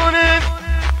 Tune in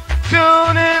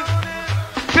till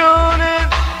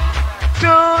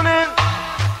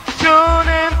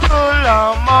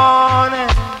the morning.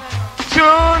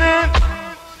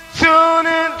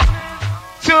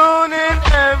 Tune in,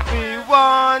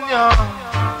 everyone, yeah.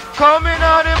 Coming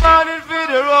out the morning for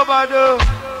the rubber dub.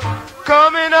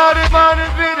 Coming out the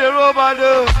morning with the rubber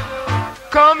dub.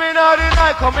 Coming out the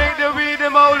night, come make the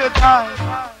rhythm all the time.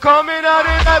 Coming out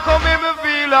the night, come make me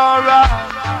feel alright.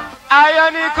 I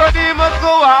and Nicodemus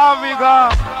go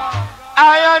Africa.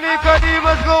 I and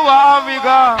Nicodemus go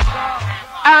Africa.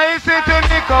 I say to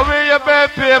Nico, where your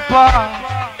bed paper?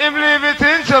 Him leave it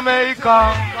in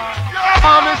Jamaica.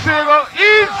 Mommy say go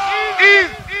east.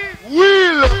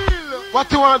 Will. What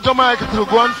you want Jamaica to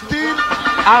go and steal?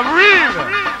 I'm real.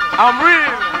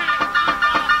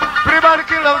 Everybody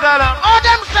kill them down. Oh,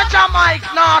 them such a mic,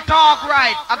 not talk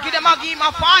right. I give them a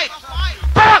fight.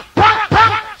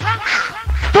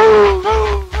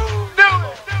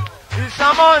 This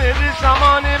a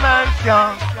money man's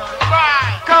young.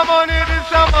 Come on,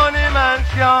 this a money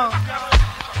man's young.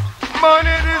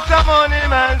 Money, this a money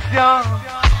man's young.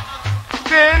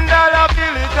 $10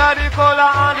 bill is the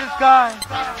color on the sky.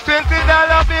 $20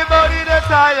 bill body the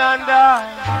tie and die.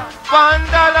 $1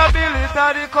 bill is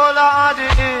the color on the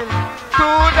hill. $2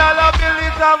 bill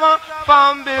is a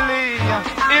family.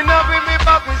 Enough with me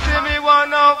back, we see me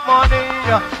want of money.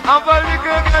 I'm a little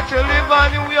girl to live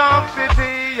in New York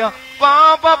City.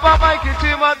 Papa Mikey T,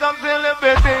 Madame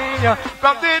celebrating.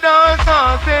 From the dance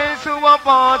and sing to a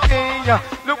party.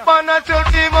 Look on at your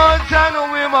demon, John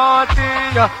we Marty.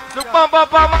 Look on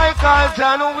Papa Michael,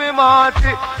 John we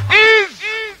Marty. Is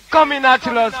coming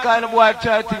natural kind of boy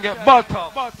try to get butter.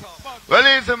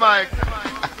 Well, easy, Mike.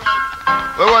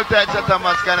 We won't touch that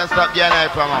much, kind of stop getting eye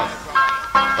from us.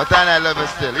 But I love it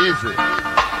still, easy.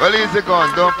 Well, easy gun,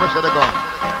 don't push the gun.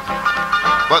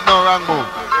 But no wrong move.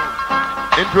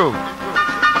 Improve.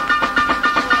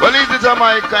 Well, easy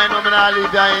Jamaica, and women all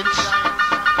leave your inch.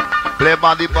 Play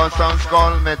body bus on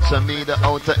skull, Metro Media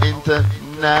Outer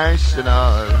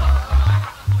International.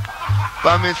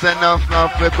 Promise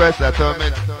enough request, I told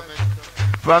me.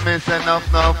 Promise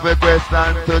enough request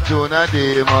and to Jonah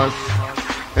Demus.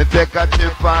 And take a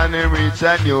trip and reach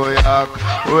a New York.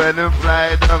 When you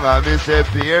fly down, I miss a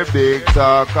peer big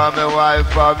talk. Call me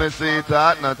wife for me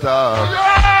sweetheart, no talk.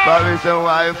 Promise a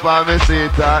wife for me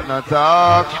sweetheart, no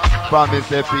talk.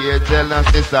 Promise a peer tell and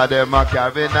sister them a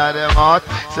carry na them out.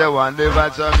 Say one live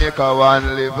at Jamaica,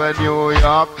 one live in New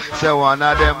York. Say one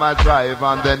of them a drive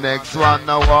and the next one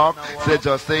a walk. Say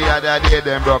just the other day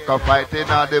them broke a fight in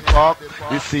the park.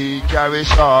 The sea carry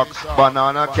shark,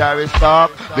 banana carry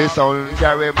stock. The sound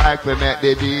carry mic, we make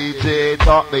the DJ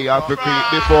talk. Me have to creep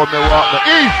before me walk the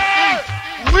east.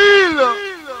 Will.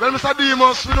 Well, Mr.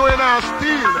 Demus, we know you're not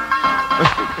steal.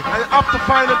 I have to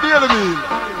find a deal meal.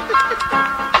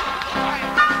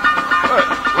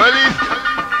 Well,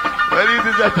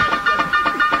 easy that.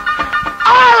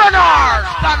 R&R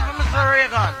stand for Mr.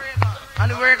 Reagan. And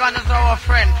the Reagan is our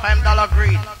friend, $5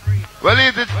 greed. Well,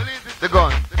 easy the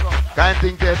gun. Can't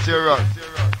think test your run.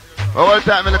 All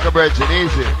time me look a virgin,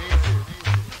 easy.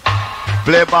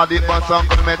 Play body bus on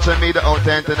the Metro Media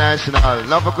Outer International.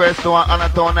 Love a quest to one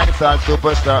Anatone Nightside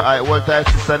Superstar. I will test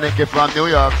Sister Nicky from New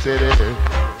York City.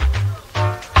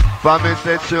 For me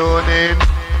say tune in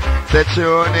till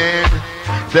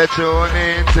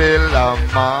the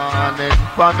morning.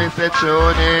 For me say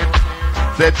tune in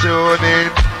till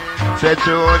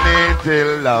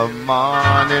the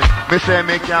morning. Me say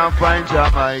me can't find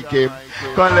Jamaica.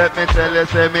 Come let me tell you,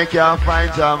 say me can't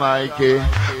find Jamaica.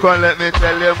 Come let me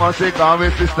tell you, must come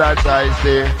with Sister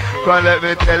Chicey. Come let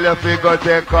me tell you, fi go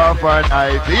take off for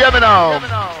night. You hear me now?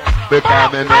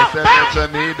 Because me know say Metro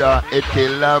Media, it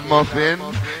kill a muffin.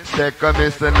 Second,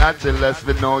 Mr. Naturalist,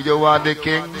 we know you are the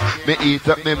king. Me eat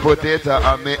up me potato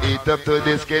and me eat up to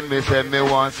the skin. Me say me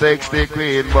want 60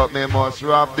 queen, but me must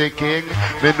rob the king.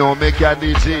 Me know me can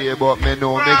DJ, but me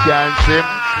know me can sing.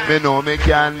 Me know me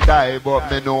can die, but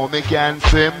me know me can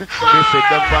swim. Me sit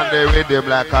down on the rhythm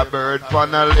like a bird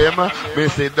on a limb. Me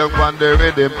sit down on the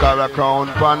rhythm, cause a crown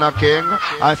on a king.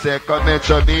 I say come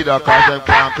Metro Media, cause them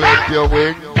can't clip your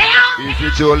wing. If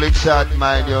you Jolik shot,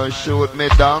 man, you shoot me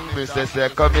down. Me say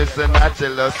come Mr.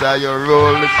 Naturalist, so you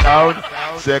roll the sound.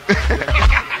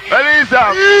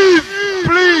 Elisa,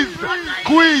 Please,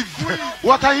 quiz.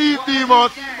 What I eat,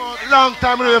 Demus? Long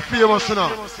time really famous, you know.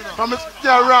 From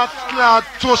Mr. Rat, Clad,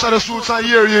 Social Suits and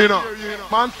here, you know.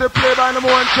 Man, say play by number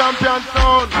one champion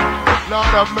sound.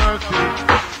 Lord of mercy.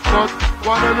 But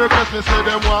one them request, me say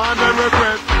them one them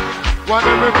request. One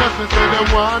them request, me say them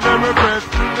one them request.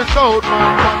 The South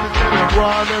man party say them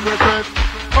one them request.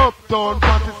 Uptown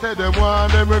party say them one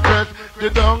them request. The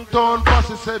downtown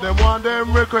party say them one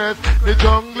them request. The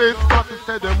junglist party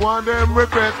say them one them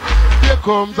request. The Here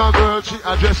comes a girl, she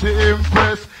a dress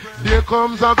impress. Here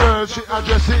comes a girl, she a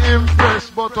dress impress.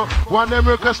 But one them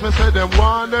request me say them,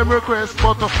 one them request.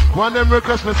 But one them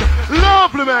request me say,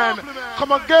 lovely man,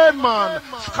 come again man,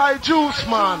 Sky Juice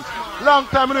man. Long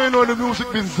time I don't know the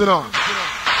music business, you know.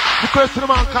 The question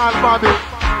man called Bobby,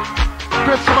 the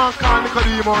question man called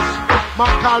Nicodemus,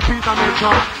 man called Peter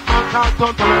Mitchell, man called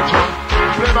Tonto Mitchell.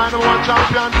 Play by the one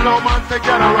champion, no man say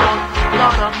get around.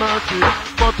 Lord have mercy.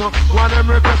 But one them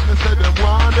request me say them,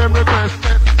 one them request.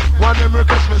 One them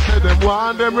request me say them,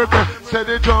 one them request. Say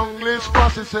the junglish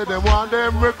posse say them, one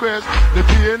them request. The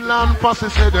Pineland posse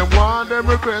say them, one them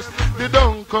request. The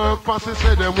Dunkirk posse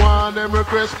say them, one them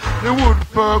request. The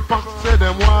Woodford posse say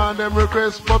them, one them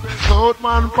request. But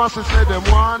Southman posse say them,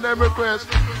 one them request.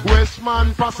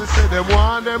 Westman posse say them,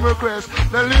 one them request.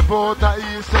 The Libota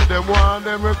East say them, one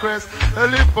them request. The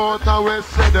Libota West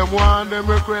say them, one them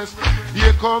request.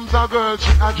 Here comes a girl,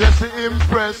 she a dress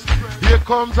impress. Here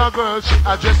comes a girl, she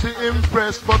a dress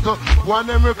impress. But one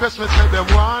them request me say them,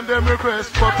 one them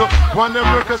request. But one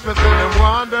them request me say them,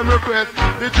 one them request.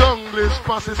 The Junglish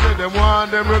posse say them,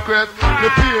 one them request. The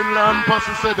Pineland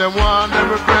posse say them, one them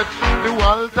request. The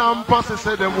Waltham posse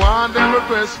say them, one them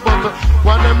request. But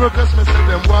one them request me say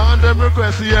them, one them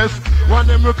request. Yes, one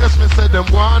them request me say them,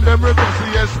 one them request.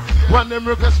 Yes, one them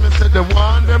request me say them,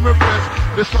 one them request.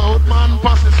 The Southman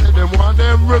posse say them, one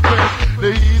them request.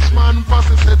 The Eastman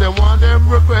posse say them, one them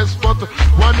request. But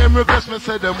one them request me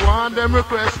say them, one them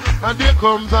request. And here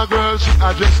comes a girl, she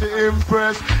a dress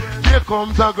impress. Here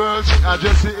comes a girl, she a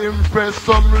dress impress.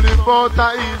 Some live out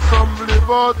a east, some live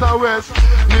out a west.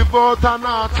 Live out a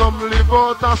north, some live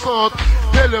out a south.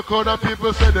 Tell you other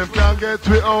people say them can't get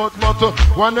we out. But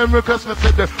one them request me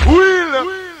say them,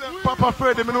 Will! Papa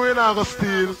Freddy, me know you not go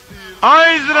steal.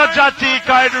 I is not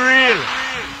Jatika, it's real.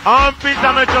 I'm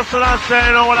Peter Mitchell, so I'm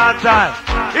saying all that time.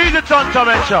 He's a Tonto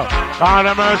Mitchell. God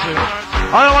have mercy.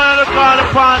 I don't want to call the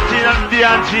party and the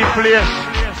D&G place.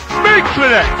 Mix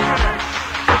with it.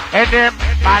 And then,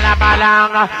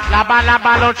 balabalang, la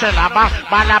balabaloche, la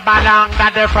balabalang,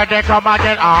 that the Freddy come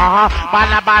again,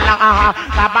 balabalang,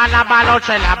 la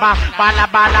balabaloche, la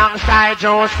balabalang, Sky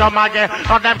Juice come again,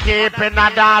 on them keeping a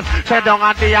dance, say down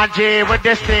at D&G with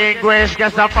distinguished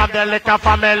guests from the liquor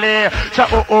family, so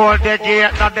who hold the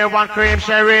gate, not the one cream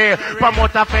sherry,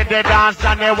 promoter for the dance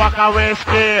and they walk a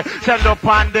whiskey, send up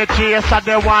on the chase and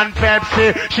the one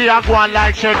Pepsi, she a go on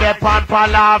like she the pan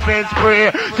palavin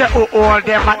spree, say who hold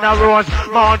them at the rose,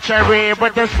 Mount Cherry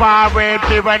with the spar with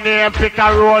when they pick a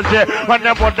rose, when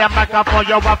they put them back up for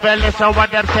you, have to listen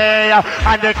what them say,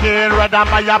 and they kill with a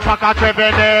Maya Paka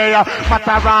Trevene,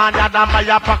 Mataran, and a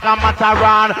Maya Paka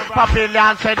Mataran,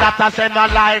 Papillion say that I say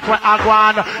not like when I go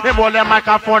on, they hold the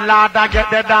microphone loud and get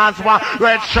the dance one,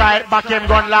 red stripe back him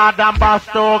gun loud and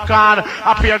Basto can,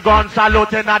 appear gun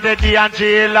saluting at the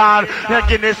D&G land, the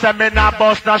Guinness seminar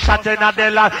bus no shot in at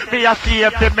the land, be a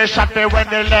safety me shot me when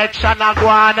the election a go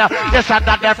on, yes and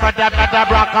that the Freddy at the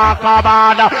block on come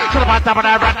on, so the matter of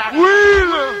the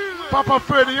Will! Papa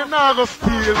Freddy, you're not gonna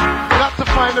steal. You got to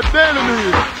find the daily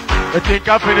need. I think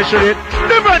I finished it.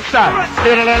 Different style.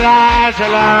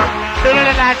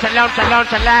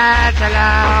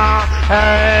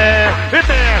 Hey, it's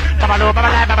there. Babalo,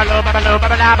 babala, babalo, babalo,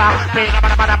 babalaba.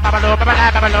 Babalo,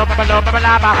 babala, babalo, babalo,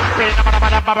 babalaba.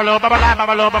 Babalo, babala,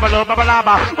 babalo, babalo,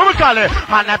 babalaba. What we call it?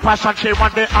 And I passion, she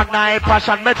want the and I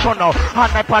passion metro now.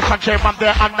 And I passion, she want the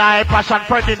and I passion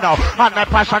Freddy now. And I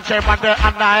passion, she want the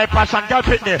and I passion girl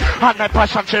Pitney. And I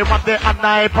passion, she want the and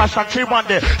I passion, she want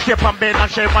the skip and bail and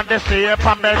she want the step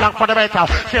and bail for the better.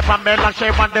 Skip and bail and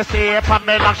she want the step and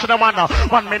bail and she don't want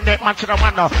 1 minute man she don't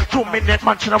want 2 minute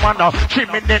man she don't want 3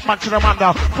 minute man she don't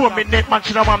want 4 minute man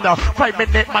she don't want 5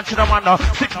 minute man she don't want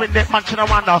 6 minute man she don't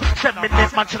want 7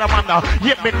 minute man she don't want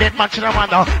 8 minute man she don't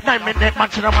want 9 minute man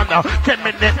she don't want 10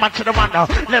 minute man she don't want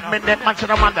 11 minute man she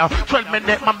don't want 12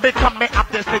 minute man become me up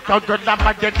this little girl and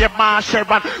I get the man she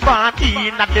run born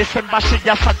in December she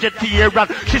a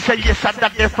Sagittarian she say yes and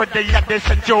that day for the year this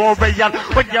Centurion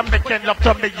when you're making love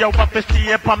to me you have to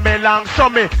stay up and me long so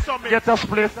me get a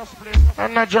split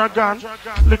and a dragon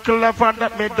little love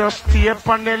that me just stay up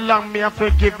and the long me have to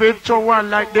give it to her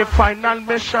like the final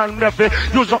mission me have to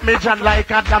use up me John like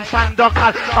Adam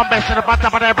Sandokan I'm best in the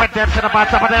bottom of the bread to the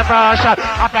bottom of the version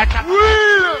I'm back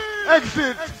Will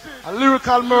exit a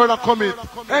lyrical murder commit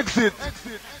exit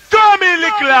come in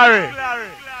little Larry.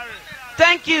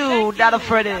 Thank you, Dada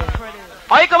Freddy.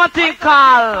 How you come and think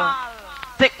called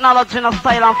technology in a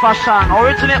style and fashion,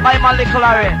 originate by my little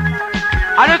Larry.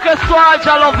 I request to all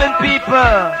your loving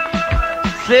people.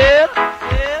 See?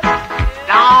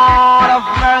 Lord of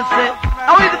mercy.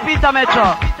 How is the Peter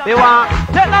Metro? We want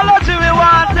technology, we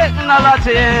want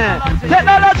technology.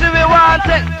 Technology we want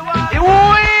and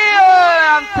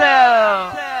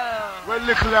tell. Well,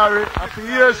 little Larry, after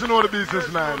years you know the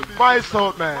business, man. Vice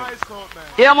out, man.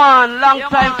 Yeah, man, long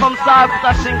time from start,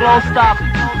 stashing glow stop.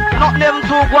 Not them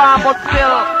too gone, but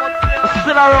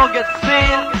still around get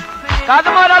seen. Cause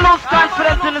the mother lose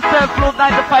confidence in himself, lose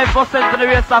 95% in the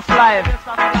race of life.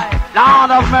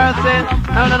 Lord of mercy,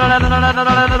 no,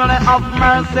 of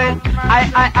mercy.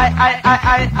 I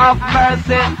of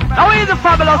mercy. Now we the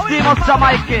fabulous team of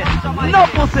Jamaica. No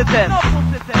pussy test.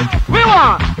 We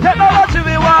want technology,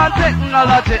 we want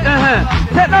technology.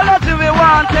 Technology, we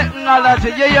want technology.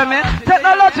 You hear me?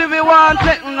 Technology, we want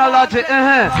technology.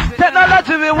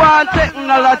 Technology, we want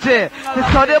technology. The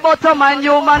study about my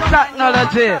human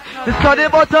technology. The study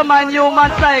about my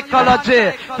human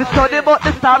psychology. The study about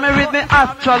the star, me read me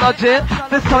astrology.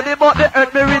 The study about the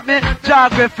earth, me read me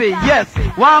geography. Yes,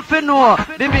 one for know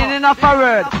the meaning of a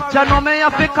word. You know me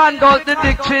have to consult the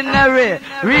dictionary.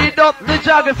 Read up the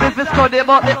geography if you study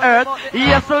about the earth.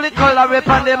 Yes, so the color rip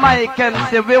on the mic and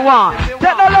say we want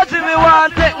technology, we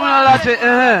want technology.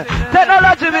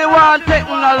 Technology, we want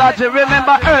technology.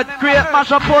 Remember earth, create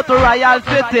mash up Port Royal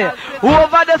City.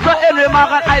 Over there, so Henry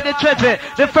Morgan hide the treasure.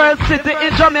 The first city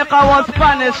in Jamaica was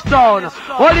Spanish Town.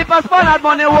 Only for Spanish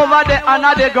money over there,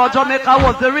 another girl. Jamaica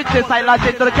was the richest island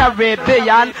in the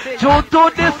Caribbean. Due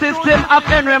to the system of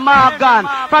Henry Morgan.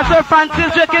 Pastor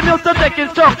Francis Drake used to take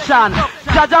instruction.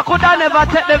 Jaja could have never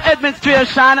take the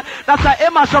administration. That's why he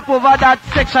mash up over that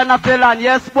section of the land.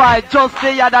 Yes, boy, just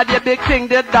the other day, big thing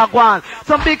did that one.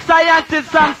 Some big scientists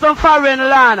from some foreign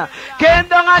land came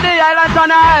down on the island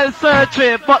on a oil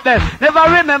surgery, but then never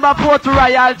remember Port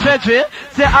Royal treasury.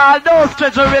 Say all those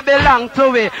treasury belong to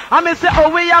we. And me say, oh,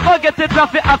 we are going to get the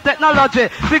traffic of technology.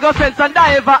 Because sense and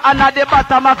diver and at the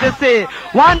bottom of the sea.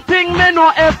 One thing me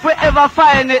know if we ever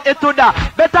find it, it to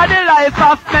that. Better the life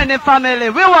of many family.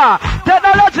 We want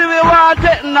technology, we want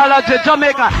technology.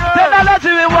 Jamaica.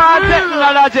 Technology, we want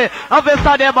technology. Of the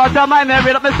study about my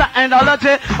memory of Mr.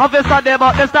 Endology. Of the study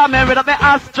about the star memory of me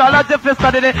astrology. If you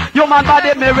study the human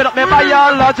body, me read up me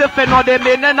biology. If you know the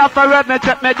meaning of a word, me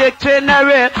check me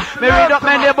dictionary. Me read up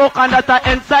many book and that a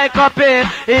encyclopedia.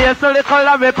 Yes, so the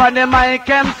color rip on the mic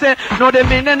MC. Know the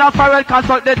meaning of a word,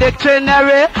 consult the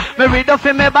dictionary. Me read up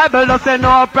in my Bible, no say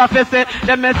no prophecy.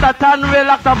 Then me Satan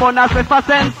relax a bonus with a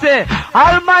sensei.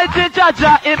 Almighty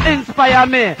Jaja, him inspire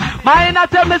me. Mine I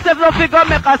tell myself no figure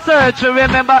make a search.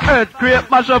 Remember earth, create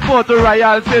mash up Port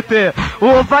Royal City.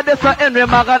 Over there so Henry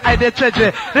Morgan I the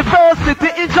treasure. The first city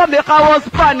in Jamaica was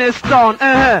Spanish Town.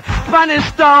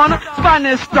 Spanish Town,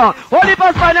 Spanish Town. Only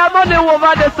for Spanish money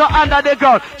over there so under the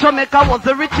ground. Jamaica was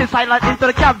the richest island into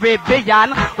the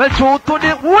Caribbean. Well, true to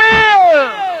the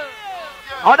wheel.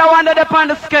 Other one that upon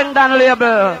the Skelyion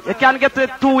label. You can get it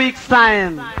 2 weeks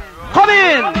time. Come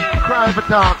in. Cry for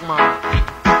talk, man.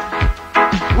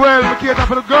 Well, we cater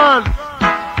for the girls.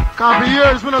 Can't be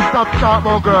years we don't stop talking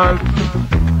about girls.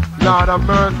 Lord of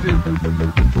mercy.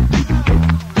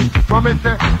 But me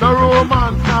say, no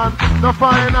romance and no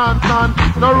finance and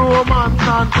no romance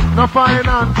and no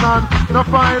finance and no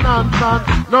finance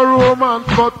and no romance.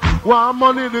 But want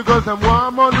money, the girls them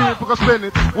want money, because spend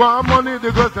it. Want money,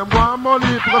 the girls them want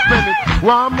money, because spend it.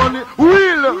 Want money,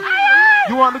 will.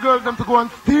 You want the girls them to go and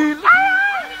steal?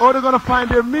 Or they're gonna find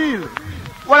their meal?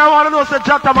 What I want to know is that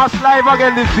Jatamas live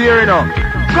again this year, you know.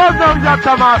 Come down,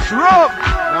 Jatamas, rope.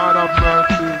 Lord of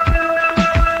mercy.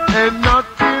 Ain't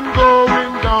nothing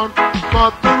going down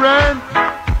but the rent.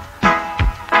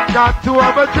 Got to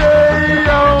have a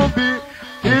J.O.B.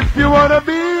 if you wanna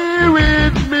be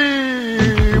with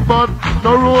me. But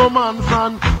no romance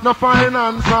and no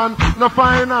finance and no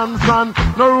finance and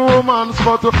no romance.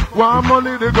 But want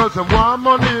money, the girls them want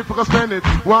money, because spend it.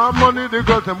 Want money, the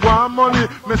girls them want money.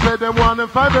 Me say them want them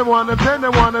 5, them want them 10,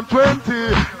 them want them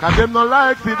 20. Cause them no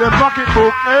like see them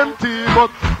pocketbook empty.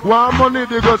 But want money,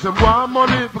 the girls them want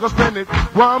money, because spend it.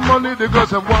 Want money, the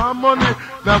girls them want money.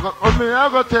 Now me I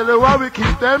go tell you why we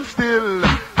keep them still.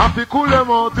 Happy cool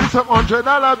them out, it's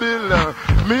 $100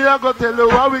 bill. Me I go tell you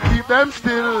why we keep them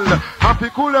still. Happy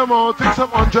cool them out, it's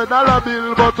 $100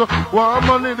 bill. But want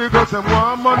money, the girls them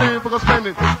want money, because spend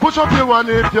it. Push up your one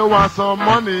if you want some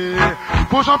money.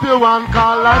 Push up your one,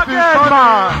 call life is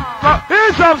funny.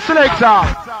 Here's up, selector.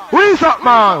 Who's up,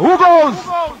 man? Who goes?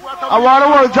 I want to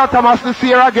world Jatamas this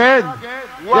year again.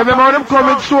 Remember them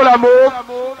coming solar move.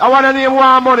 I want to name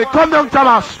one money. Come down,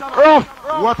 Thomas. Rough.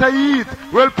 What I eat?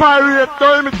 Well, pirate,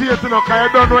 don't imitate, you know, cause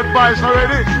you done with vice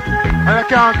already. And I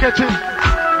can't catch it.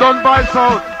 Done vice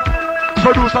out.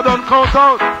 Producer done count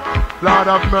out. Lord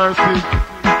of mercy.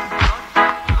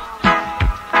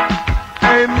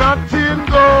 Ain't nothing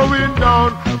going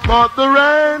down but the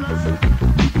rent.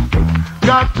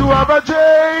 Got to have a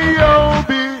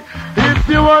J.O.B. if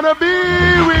you wanna be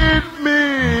with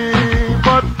me.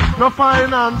 But no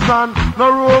finance and no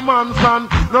romance and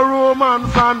no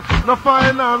romance and no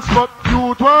finance. But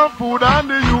youth want food and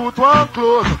the youth want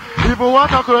clothes. Even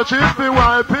want a kerchief to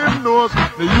wipe him nose.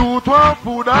 The youth want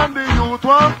food and the youth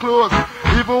want clothes.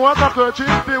 Even want a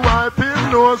kerchief to wipe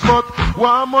him nose. But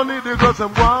want money, the girls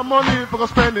them want money for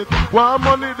spend it. Want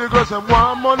money, the girls them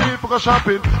want money for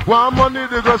shopping. Want money,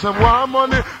 the girls them want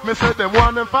money. Me say them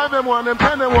want them 5, them want them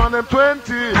 10, them want them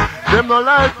 20. Them no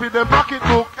like with them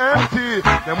pocketbook empty.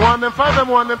 Them want them 5, them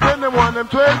want them 10, them want them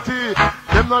 20.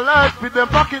 Them no like with them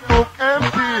pocketbook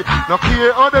empty. No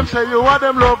care how them say you want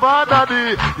them love or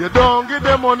daddy. You don't give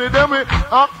them money, them we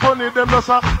act funny. Them just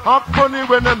act funny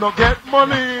when they no get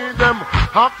money. Them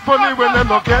act funny when they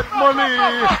no get money.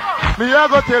 Me I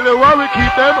go tell you why we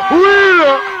keep them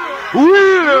wheel.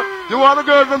 You want the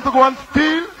girls them to go and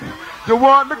steal? You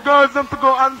want the girls them to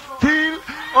go and steal?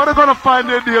 Or they gonna find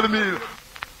their daily meal?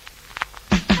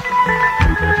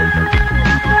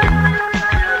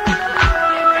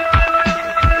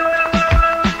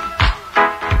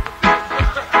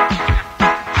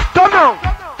 Don't know.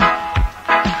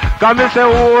 Come and say,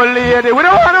 old lady, we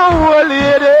don't want no old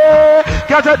lady.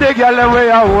 Get a dig girl away,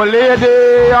 old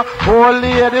lady. Old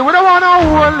lady, we don't want no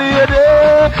old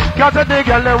lady. Get a dig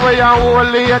girl away, old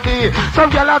lady. Some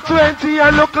girl are 20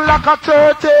 and look like a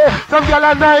 30. Some girl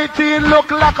are 19,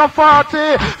 look like a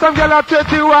 40. Some girl are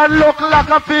 21, look like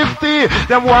a 50.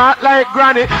 Them walk like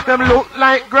granny, them look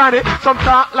like granny. Some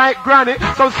talk like granny,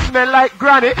 some smell like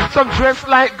granny. Some dress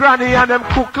like granny and them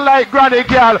cook like granny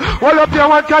girl. Hold up your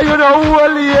one cause you know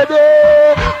old lady.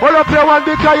 Hold up your one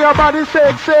because your body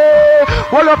sexy.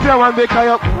 Hold up your one because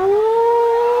you...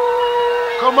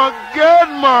 Come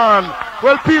again, man.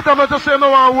 Well, Peter, I'm not just saying no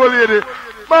one old lady.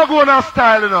 But go on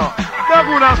style, you know. But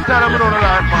go on style, I'm not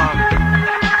like, man.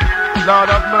 Lord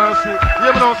have mercy.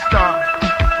 You don't start.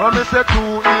 When me say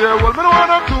 2-year-old, me don't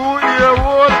want a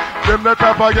 2-year-old. Them the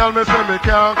type of girl me say me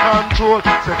can't control.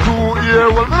 Say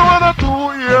 2-year-old, me don't want a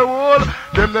 2-year-old.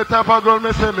 Them the type of girl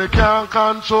me say me can't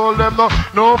control. Them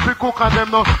no fi cook and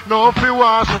them no fi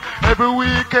wash. Every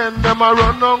weekend them a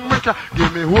run on me.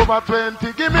 Give me over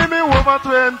 20, give me over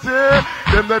 20.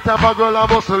 Them the type of girl a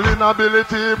bustling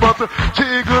ability, but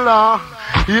jiggler,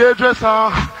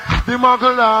 hairdresser, the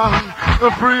muggler,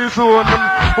 the free zone,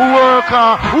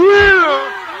 worker, will,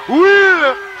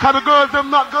 cause the girls them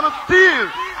not gonna steal.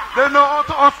 They know how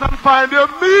to hustle and find their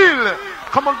meal.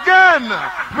 Come again.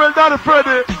 Well done,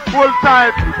 Freddy. Hold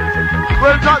tight.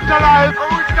 Well done, life.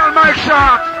 Original Mike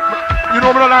Shark. You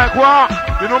know me like what?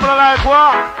 You know me like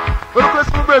what? Well, the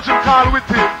question Belgium call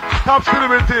with it. Top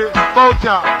celebrity. Bout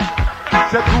ya.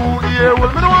 Say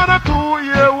 2-year-old. Me don't want a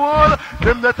 2-year-old.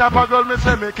 Them the type of girl me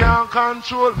say me can't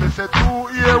control. Me say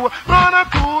 2-year-old. Me want a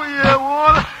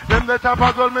 2-year-old. Them the type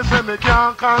of girl me say me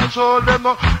can't control. Them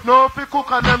no fi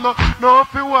cook and them no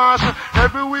fi wash.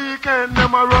 Every weekend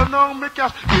them a run on me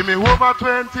cash. Give me over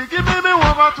 20, give me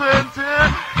over 20.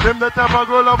 Them the type of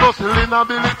girl of hustling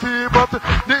ability. But the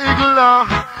eagler,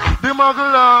 the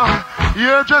muggler,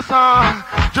 hairdresser,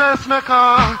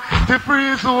 dressmaker, the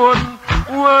free zone,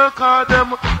 worker,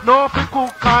 them no fi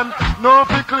cook and no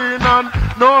fi clean and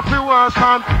no fi wash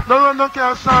and no run no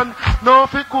cash and no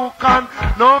fi cook and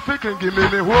no fi clean. Give me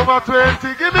over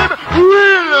 20, give me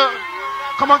real.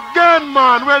 Come again,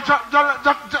 man. Well,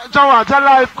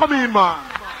 Life, come in, man.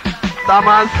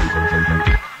 Thomas,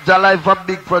 Life a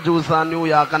big producer in New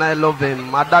York and I love him.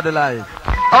 My daddy Life.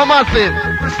 How massive?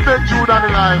 Respect you,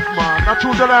 Daddy Life, man. I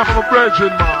choose the life of a virgin,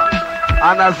 man.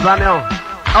 Understand you?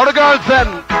 How the girls then?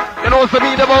 You know what's the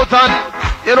mean about and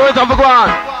you know it's a go on.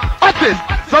 What's it?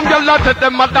 Some girl lot at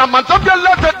them madam and some girl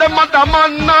lot at them madam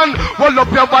and hold up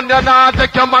your one and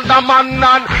take your madam and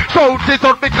shout it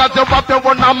out because you want your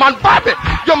one man baby.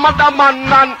 Your madam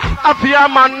and a fear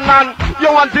man and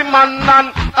you want the man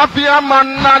and a fear man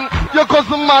and your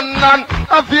cousin man and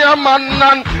a fear man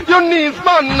and your niece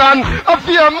man and a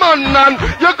fear man and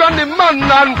your granny man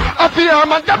and a fear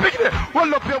man.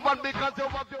 Hold up your one because you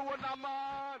want your one man.